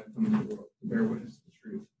purpose I have come into the world, to bear witness to the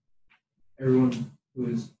truth. Everyone who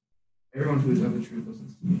is of the truth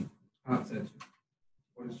listens to me." Pilate said to him,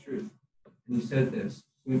 "What is truth?" And he said this.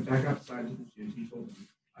 He went back outside to the Jews. He told them,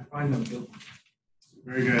 "I find no guilt."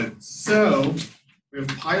 Very good. So we have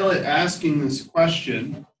Pilate asking this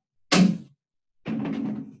question.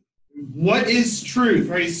 What is truth?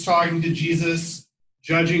 Right? He's talking to Jesus,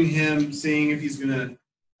 judging him, seeing if he's going to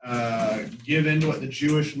give in to what the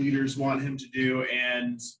Jewish leaders want him to do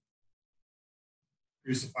and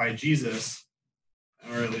crucify Jesus,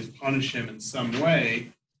 or at least punish him in some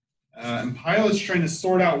way. And Pilate's trying to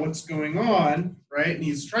sort out what's going on, right? And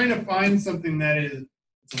he's trying to find something that is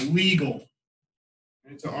legal.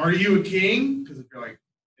 Right? So, are you a king? Because if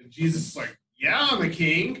Jesus is like, "Yeah, I'm a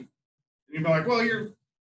king," and you'd be like, "Well, you're,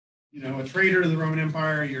 a traitor to the Roman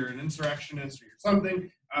Empire. You're an insurrectionist, or you're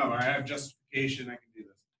something. Oh, I have justification. I can do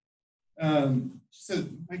this." She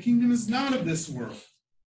said, "My kingdom is not of this world."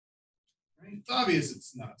 Right? It's obvious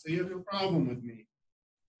it's not. So you have no problem with me.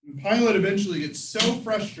 And Pilate eventually gets so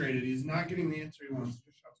frustrated he's not getting the answer he wants.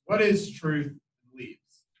 He shouts, "What is truth?" and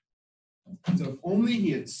leaves. And so if only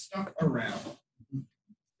he had stuck around,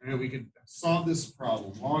 right, we could have solved this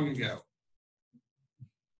problem long ago.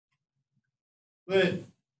 But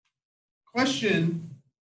question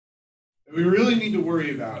that we really need to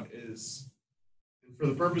worry about is, and for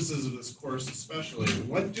the purposes of this course especially,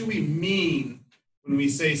 what do we mean when we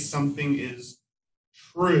say something is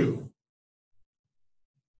true?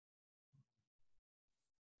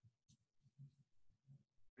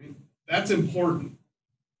 That's important.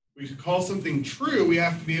 We call something true, we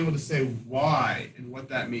have to be able to say why and what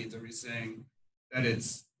that means. Are we saying that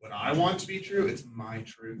it's what I want to be true? It's my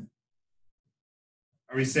truth.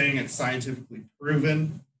 Are we saying it's scientifically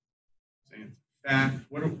proven? Saying it's fact?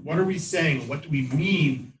 What are we saying? What do we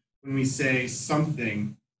mean when we say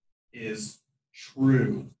something is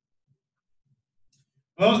true?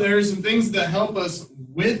 Well, there are some things that help us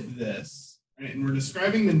with this, right? And we're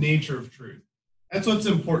describing the nature of truth. That's what's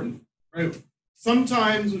important, right?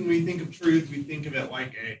 Sometimes when we think of truth, we think of it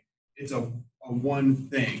like it's a one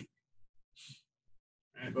thing.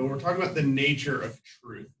 Right? But we're talking about the nature of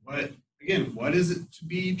truth. What is it to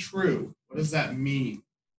be true? What does that mean?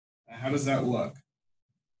 How does that look?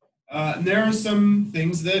 And there are some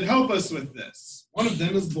things that help us with this. One of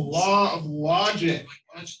them is the law of logic.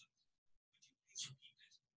 This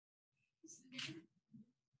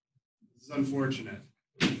is unfortunate.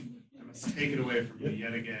 I must take it away from you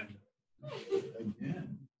yet again.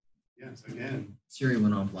 Again. Yes, again. Siri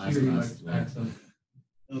went off last Siri class likes as well. backs up.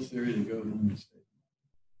 Tell Siri to go home and stay.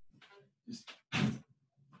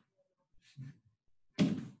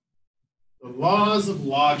 The laws of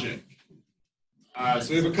logic. So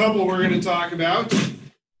we have a couple we're going to talk about.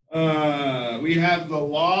 We have the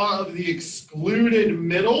law of the excluded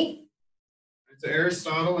middle. It's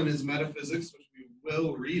Aristotle and his metaphysics, which we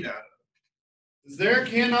will read out of. There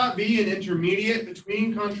cannot be an intermediate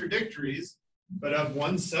between contradictories, but of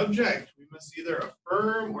one subject. We must either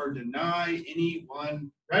affirm or deny any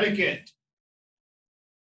one predicate.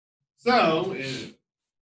 So,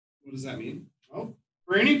 what does that mean? Well,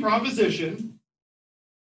 for any proposition,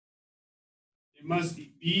 it must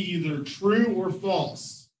be either true or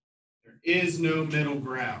false. There is no middle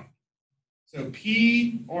ground. So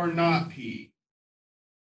P or not P.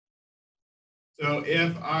 So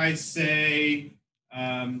if I say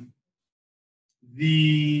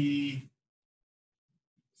the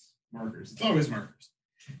markers, it's always markers.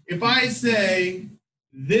 If I say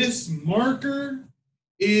this marker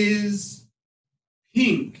is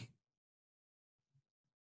pink,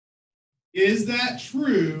 is that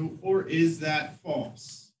true or is that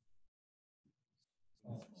false?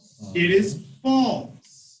 It is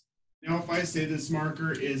false. Now, if I say this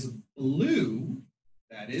marker is blue,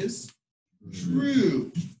 that is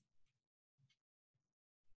true.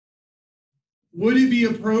 Would it be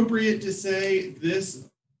appropriate to say this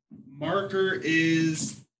marker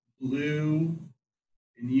is blue?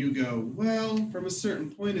 And you go, well, from a certain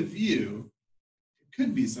point of view, it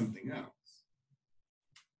could be something else.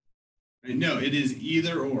 Right? No, it is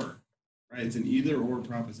either or. Right? It's an either or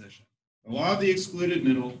proposition. The law of the excluded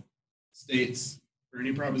middle states for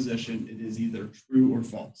any proposition, it is either true or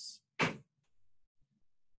false.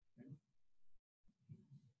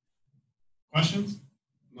 Questions?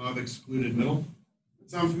 Law of excluded middle.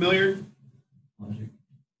 That sound familiar? Logic.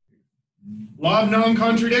 Law of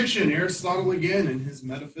non-contradiction, Aristotle again in his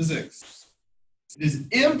metaphysics. It is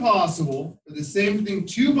impossible for the same thing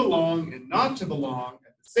to belong and not to belong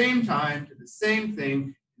at the same time to the same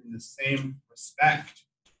thing in the same respect.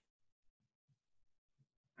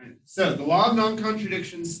 Right. So the law of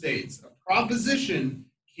non-contradiction states a proposition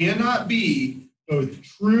cannot be both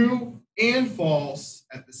true and false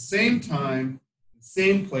at the same time, in the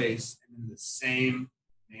same place, and in the same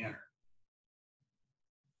manner.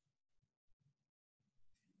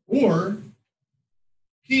 Or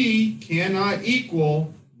P cannot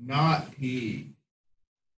equal not P.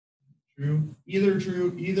 True, either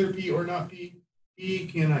P or not P. P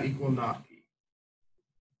cannot equal not P.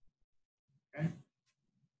 Okay?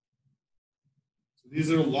 So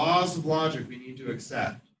these are laws of logic we need to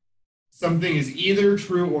accept. Something is either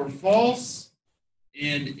true or false,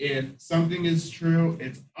 and if something is true,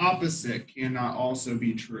 its opposite cannot also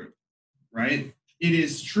be true, right? It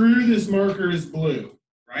is true this marker is blue,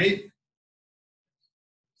 right?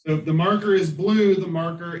 So if the marker is blue, the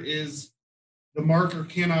marker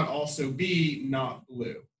cannot also be not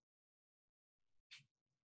blue.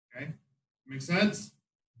 Okay? Make sense?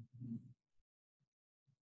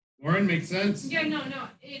 Lauren, make sense? Yeah, no.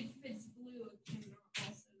 If it's blue, it cannot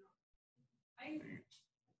also not.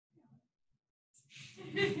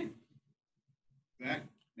 Zach?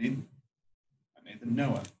 Nathan? Nathan,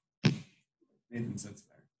 Noah. Nathan sits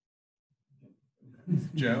there.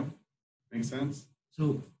 Joe? Make sense?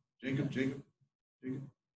 So Jacob? I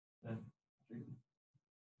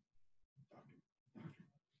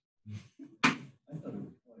thought it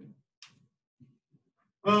was funny.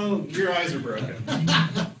 Oh, your eyes are broken.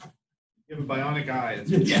 You have a bionic eye.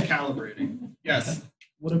 It's calibrating. Yes.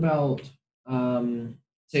 what about,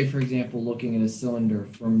 say, for example, looking at a cylinder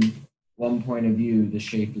from one point of view, the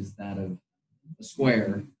shape is that of a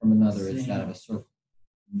square. From another, it's that of a circle.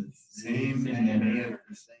 In the same Same manner, manner.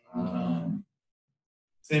 the same time.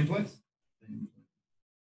 Same place. Same place.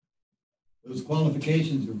 Those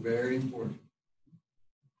qualifications are very important.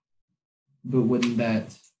 But wouldn't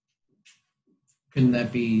that couldn't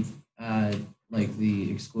that be like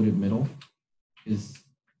the excluded middle? Because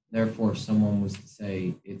therefore, if someone was to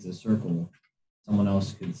say it's a circle, someone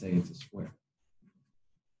else could say it's a square.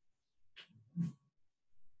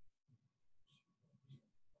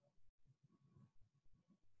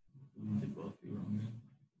 They both be wrong.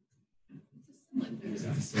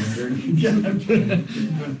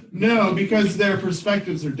 No, because their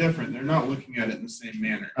perspectives are different. They're not looking at it in the same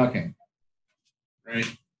manner, Okay.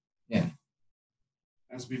 right? Yeah.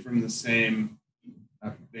 Has to be from the same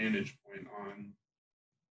Okay. vantage point on.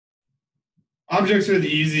 Objects are the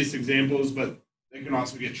easiest examples, but they can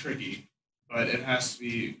also get tricky. But it has to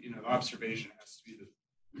be, the observation has to be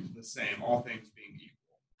the same, all things being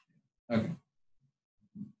equal. Okay.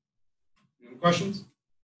 Any other questions?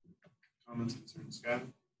 Comments, concerns? Scott?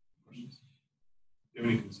 Questions? Do you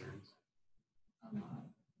have any concerns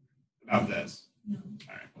about this? No.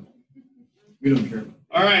 All right. We don't care about it.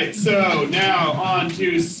 All right, so now on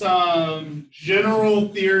to some general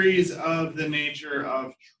theories of the nature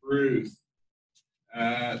of truth.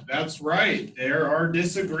 That's right, there are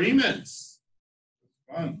disagreements.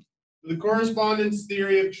 Fun. The correspondence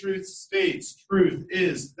theory of truth states truth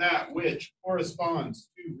is that which corresponds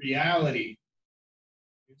to reality.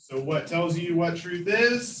 So what tells you what truth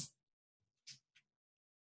is?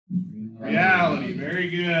 Reality. Very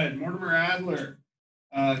good. Mortimer Adler,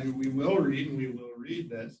 who we will read, and we will read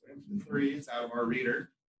this. 3, it's out of our reader.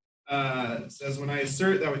 Says, when I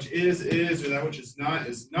assert that which is, or that which is not,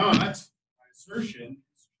 my assertion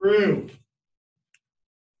is true.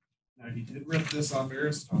 Now, he did rip this off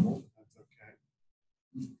Aristotle. That's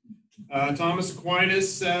okay. Thomas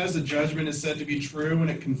Aquinas says a judgment is said to be true when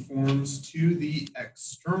it conforms to the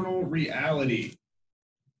external reality.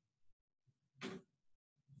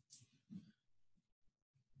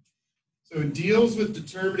 So it deals with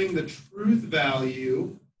determining the truth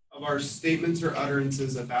value of our statements or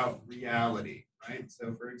utterances about reality, right?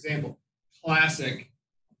 So for example, classic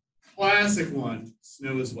one,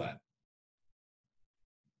 snow is wet.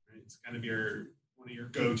 Right? It's kind of one of your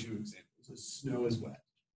go-to examples, is snow is wet.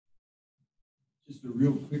 Just a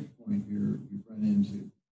real quick point here we run into.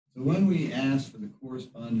 So when we ask for the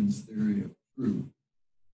correspondence theory of truth,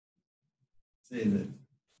 say that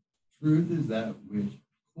truth is that which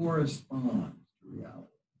corresponds to reality.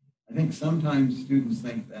 I think sometimes students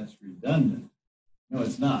think that's redundant. No,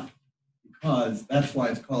 it's not, because that's why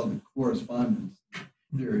it's called the correspondence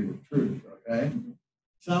theory of truth, okay?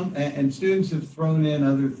 And students have thrown in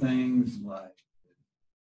other things like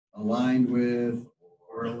aligned with,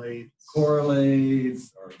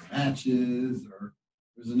 correlates, or matches, or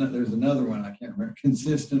there's another one I can't remember,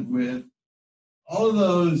 consistent with. All of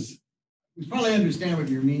those, we probably understand what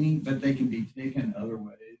you're meaning, but they can be taken other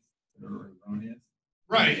ways that are erroneous.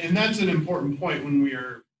 Right, and that's an important point when we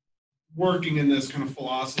are working in this kind of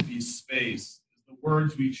philosophy space. The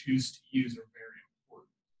words we choose to use are very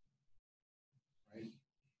important, right?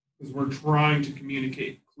 Because we're trying to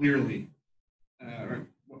communicate clearly.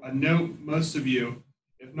 A note most of you,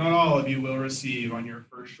 if not all of you, will receive on your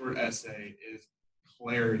first short essay is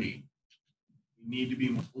clarity. You need to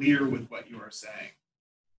be clear with what you are saying.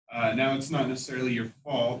 Now, it's not necessarily your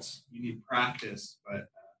fault. You need practice, but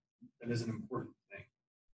that is an important thing.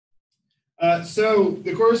 So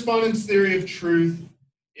the correspondence theory of truth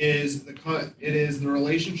is the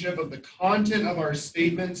relationship of the content of our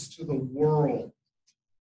statements to the world.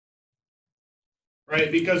 Right?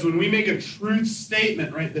 Because when we make a truth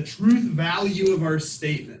statement, right, the truth value of our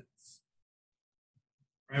statements,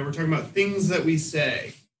 right, we're talking about things that we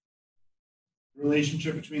say, the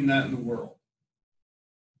relationship between that and the world.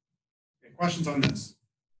 Okay, questions on this?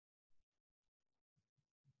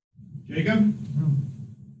 Jacob? No.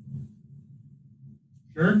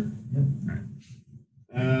 Sure? Yep.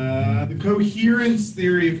 All right. The coherence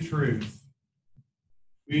theory of truth.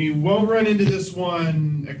 We won't run into this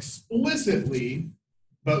one explicitly,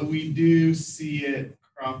 but we do see it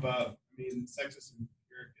crop up. I mean, Sextus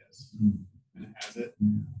Empiricus kind of has it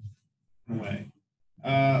in a way.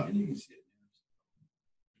 And you can see it.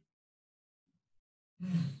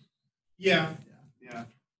 Yeah.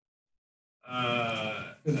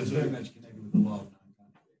 Because it's very much connected with the law of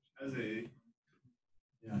non-contradiction.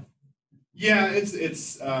 Yeah, it's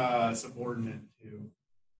subordinate to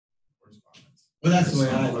correspondence. Well, that's the way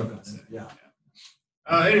I look at it. Yeah.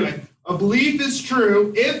 Anyway, a belief is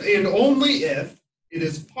true if and only if it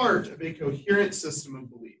is part of a coherent system of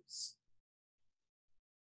beliefs.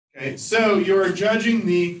 Okay, so you're judging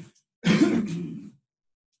the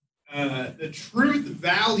the truth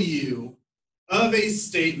value of a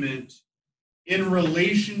statement in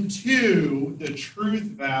relation to the truth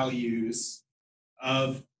values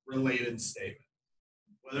of related statements.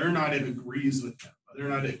 whether or not it agrees with them, whether or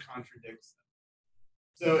not it contradicts them.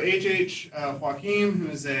 So H.H. Joachim, who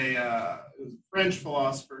is a French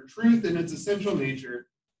philosopher, truth in its essential nature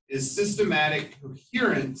is systematic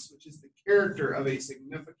coherence, which is the character of a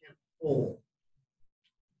significant whole.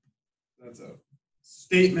 That's a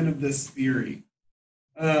statement of this theory.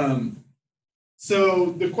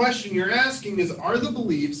 So the question you're asking is, are the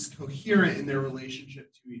beliefs coherent in their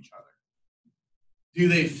relationship to each other? Do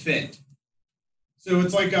they fit? So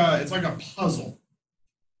it's like a puzzle.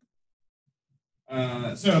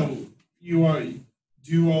 So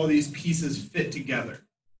do all these pieces fit together?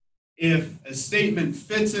 If a statement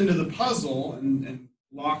fits into the puzzle and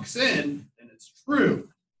locks in, then it's true.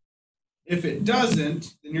 If it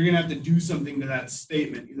doesn't, then you're going to have to do something to that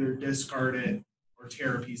statement, either discard it or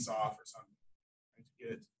tear a piece off or something to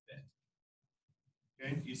get it to fit.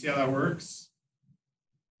 Okay, do you see how that works?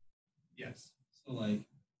 Yes. So, like,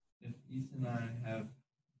 if Ethan and I have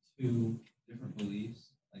two different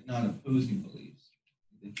beliefs, like not opposing beliefs,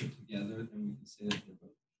 if they fit together, then we can say that they're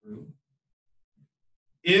both true.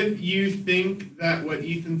 If you think that what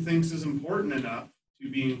Ethan thinks is important enough to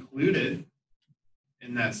be included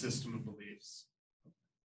in that system of beliefs.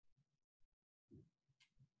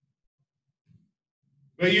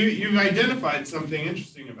 But you've identified something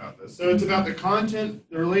interesting about this. So it's about the content,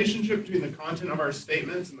 the relationship between the content of our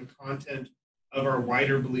statements and the content of our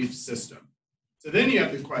wider belief system. So then you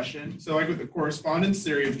have the question, so like with the correspondence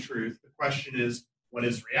theory of truth, the question is, what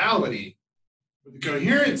is reality? With the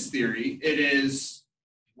coherence theory, it is,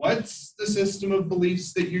 what's the system of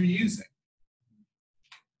beliefs that you're using?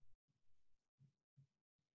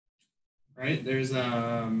 Right? There's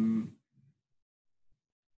not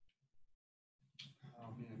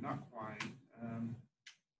quite.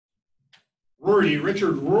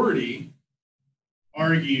 Richard Rorty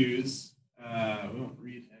argues, we won't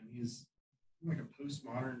read him, he's like a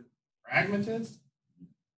postmodern pragmatist.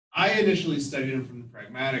 I initially studied him from the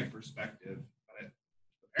pragmatic perspective, but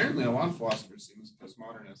apparently a lot of philosophers see him as a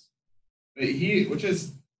postmodernist. But which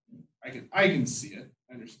is, I can see it,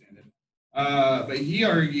 I understand it. But he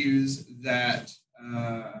argues that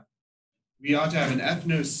we ought to have an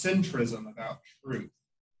ethnocentrism about truth.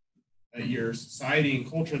 That your society and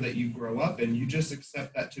culture that you grow up in, you just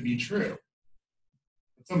accept that to be true.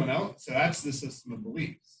 But someone else, so that's the system of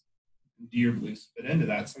beliefs. Do your beliefs fit into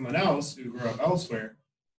that? Someone else who grew up elsewhere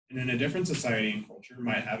and in a different society and culture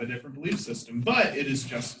might have a different belief system, but it is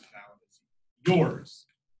just as valid as yours.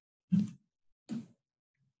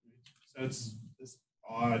 So it's this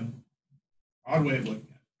odd way of looking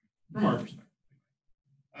at it from our perspective.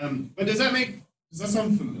 But does that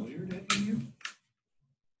sound familiar to any of you?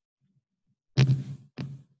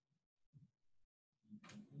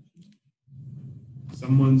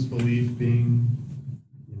 Someone's belief being,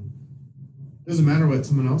 doesn't matter what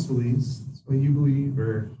someone else believes, it's what you believe,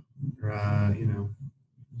 or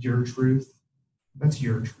your truth. That's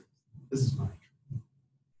your truth. This is my truth.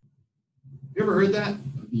 You ever heard that?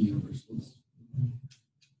 The universalist.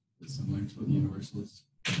 It's similar to the universalist.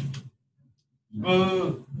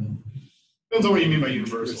 Depends on what you mean by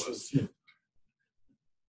universalist.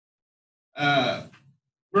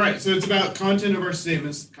 Right, so it's about content of our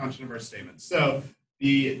statements, So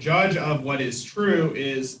the judge of what is true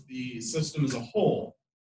is the system as a whole.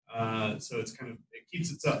 So it's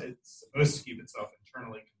it's supposed to keep itself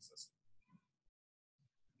internally consistent.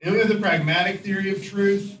 Then we have the pragmatic theory of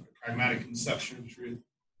truth, the pragmatic conception of truth.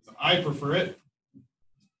 So I prefer it.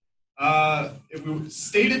 If we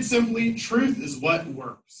state it simply, truth is what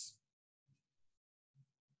works.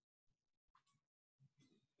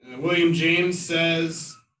 William James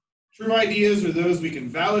says, true ideas are those we can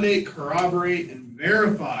validate, corroborate, and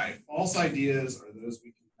verify. False ideas are those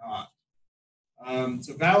we cannot.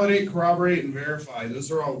 So validate, corroborate, and verify,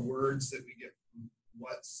 those are all words that we get from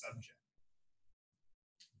what subject?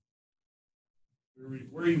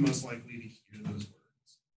 Where are you most likely to hear those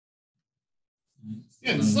words?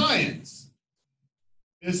 In science.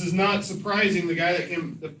 This is not surprising. The guy that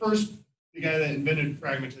invented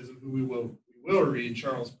pragmatism, who we will read,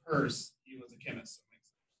 Charles Peirce, he was a chemist. So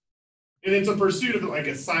and it's a pursuit of like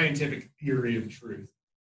a scientific theory of truth.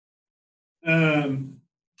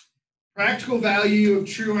 Practical value of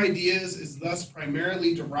true ideas is thus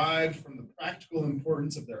primarily derived from the practical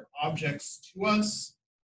importance of their objects to us.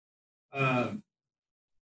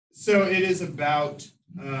 So it is about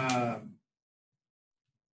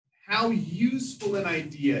how useful an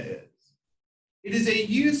idea is. It is a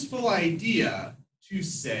useful idea to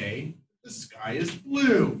say the sky is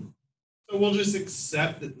blue. So we'll just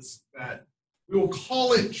accept that we will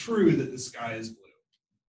call it true that the sky is blue.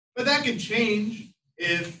 But that could change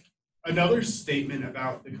if another statement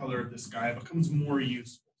about the color of the sky becomes more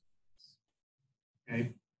useful.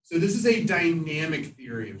 Okay, so this is a dynamic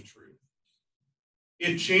theory of truth.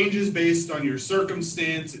 It changes based on your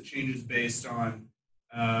circumstance. It changes based on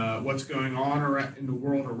what's going on in the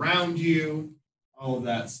world around you, all of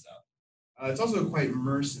that stuff. It's also quite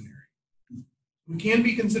mercenary. What can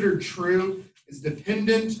be considered true is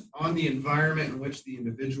dependent on the environment in which the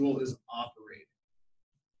individual is operating.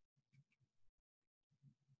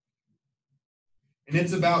 And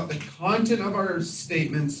it's about the content of our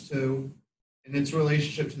statements and its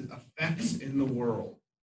relationship to the effects in the world.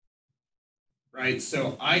 Right?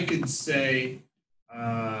 So I could say,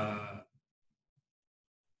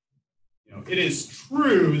 it is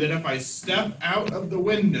true that if I step out of the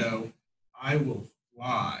window, I will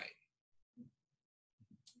fly.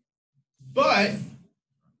 But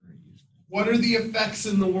what are the effects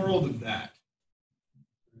in the world of that?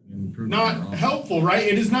 Not helpful, right?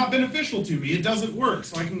 It is not beneficial to me. It doesn't work,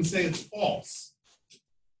 so I can say it's false.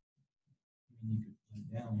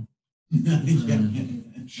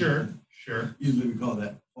 Sure. Usually we call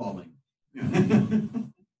that falling.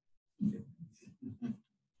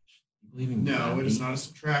 No, it is not a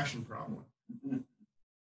subtraction problem.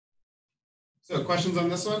 So, questions on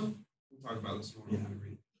this one? We'll talk about this one when we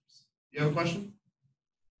read. You have a question?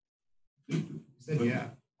 You said yeah.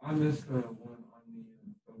 I missed one on the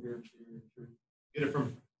coherent theory of truth. Get it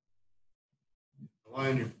from the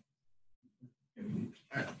line here.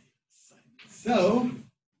 All right. So,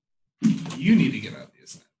 you need to get out the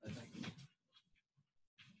assignment.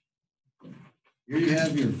 here you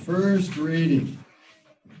have your first reading.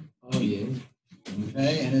 Oh, yeah.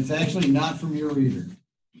 Okay, and it's actually not from your reader.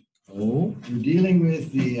 Oh. We're dealing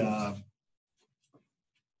with the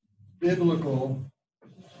biblical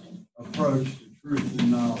approach to truth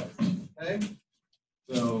and knowledge. Okay,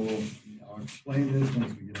 so I'll explain this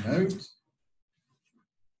once we get notes.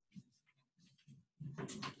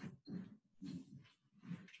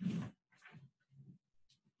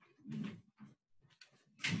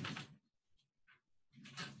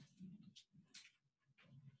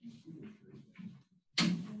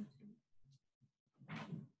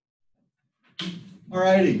 All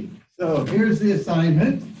righty, so here's the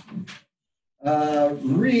assignment.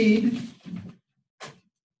 Read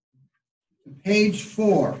page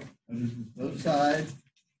 4, both sides,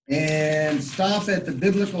 and stop at the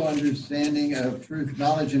biblical understanding of truth,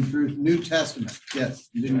 knowledge and truth, New Testament. Yes,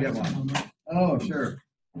 you didn't get one. Oh, sure.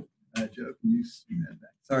 Joe, can you see that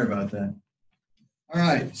back? Sorry about that. All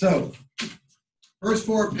right, so first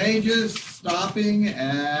 4 pages, stopping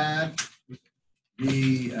at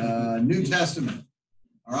the New Testament.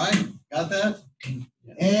 All right, got that?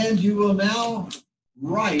 And you will now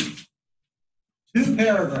write 2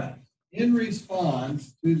 paragraphs in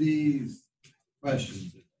response to these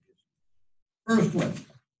questions. First one,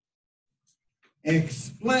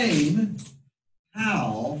 explain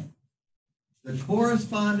how the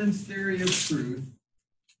correspondence theory of truth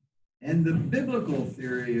and the biblical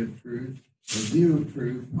theory of truth, or view of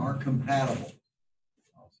truth, are compatible.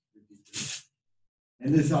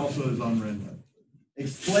 And this also is on Renweb.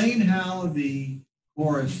 Explain how the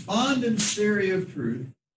correspondence theory of truth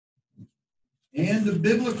and the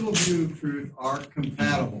biblical view of truth are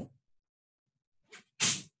compatible.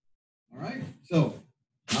 All right, so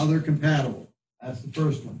how they're compatible. That's the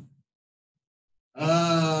first one.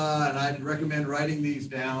 And I'd recommend writing these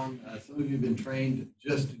down. Some of you have been trained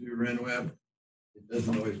just to do Renweb. It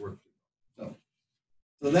doesn't always work. So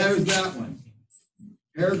there's that one.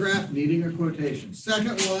 Paragraph needing a quotation.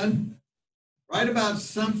 Second one, write about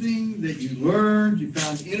something that you learned, you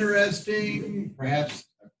found interesting, perhaps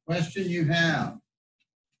a question you have.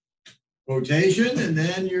 Quotation, and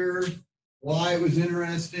then your why it was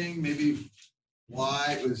interesting, maybe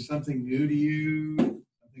why it was something new to you,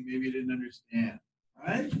 something maybe you didn't understand. All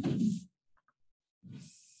right?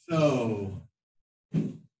 So,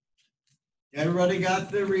 everybody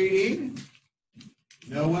got the reading?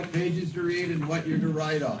 Know what pages to read and what you're to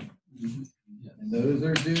write on. And those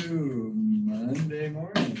are due Monday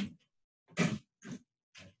morning.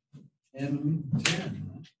 10:10.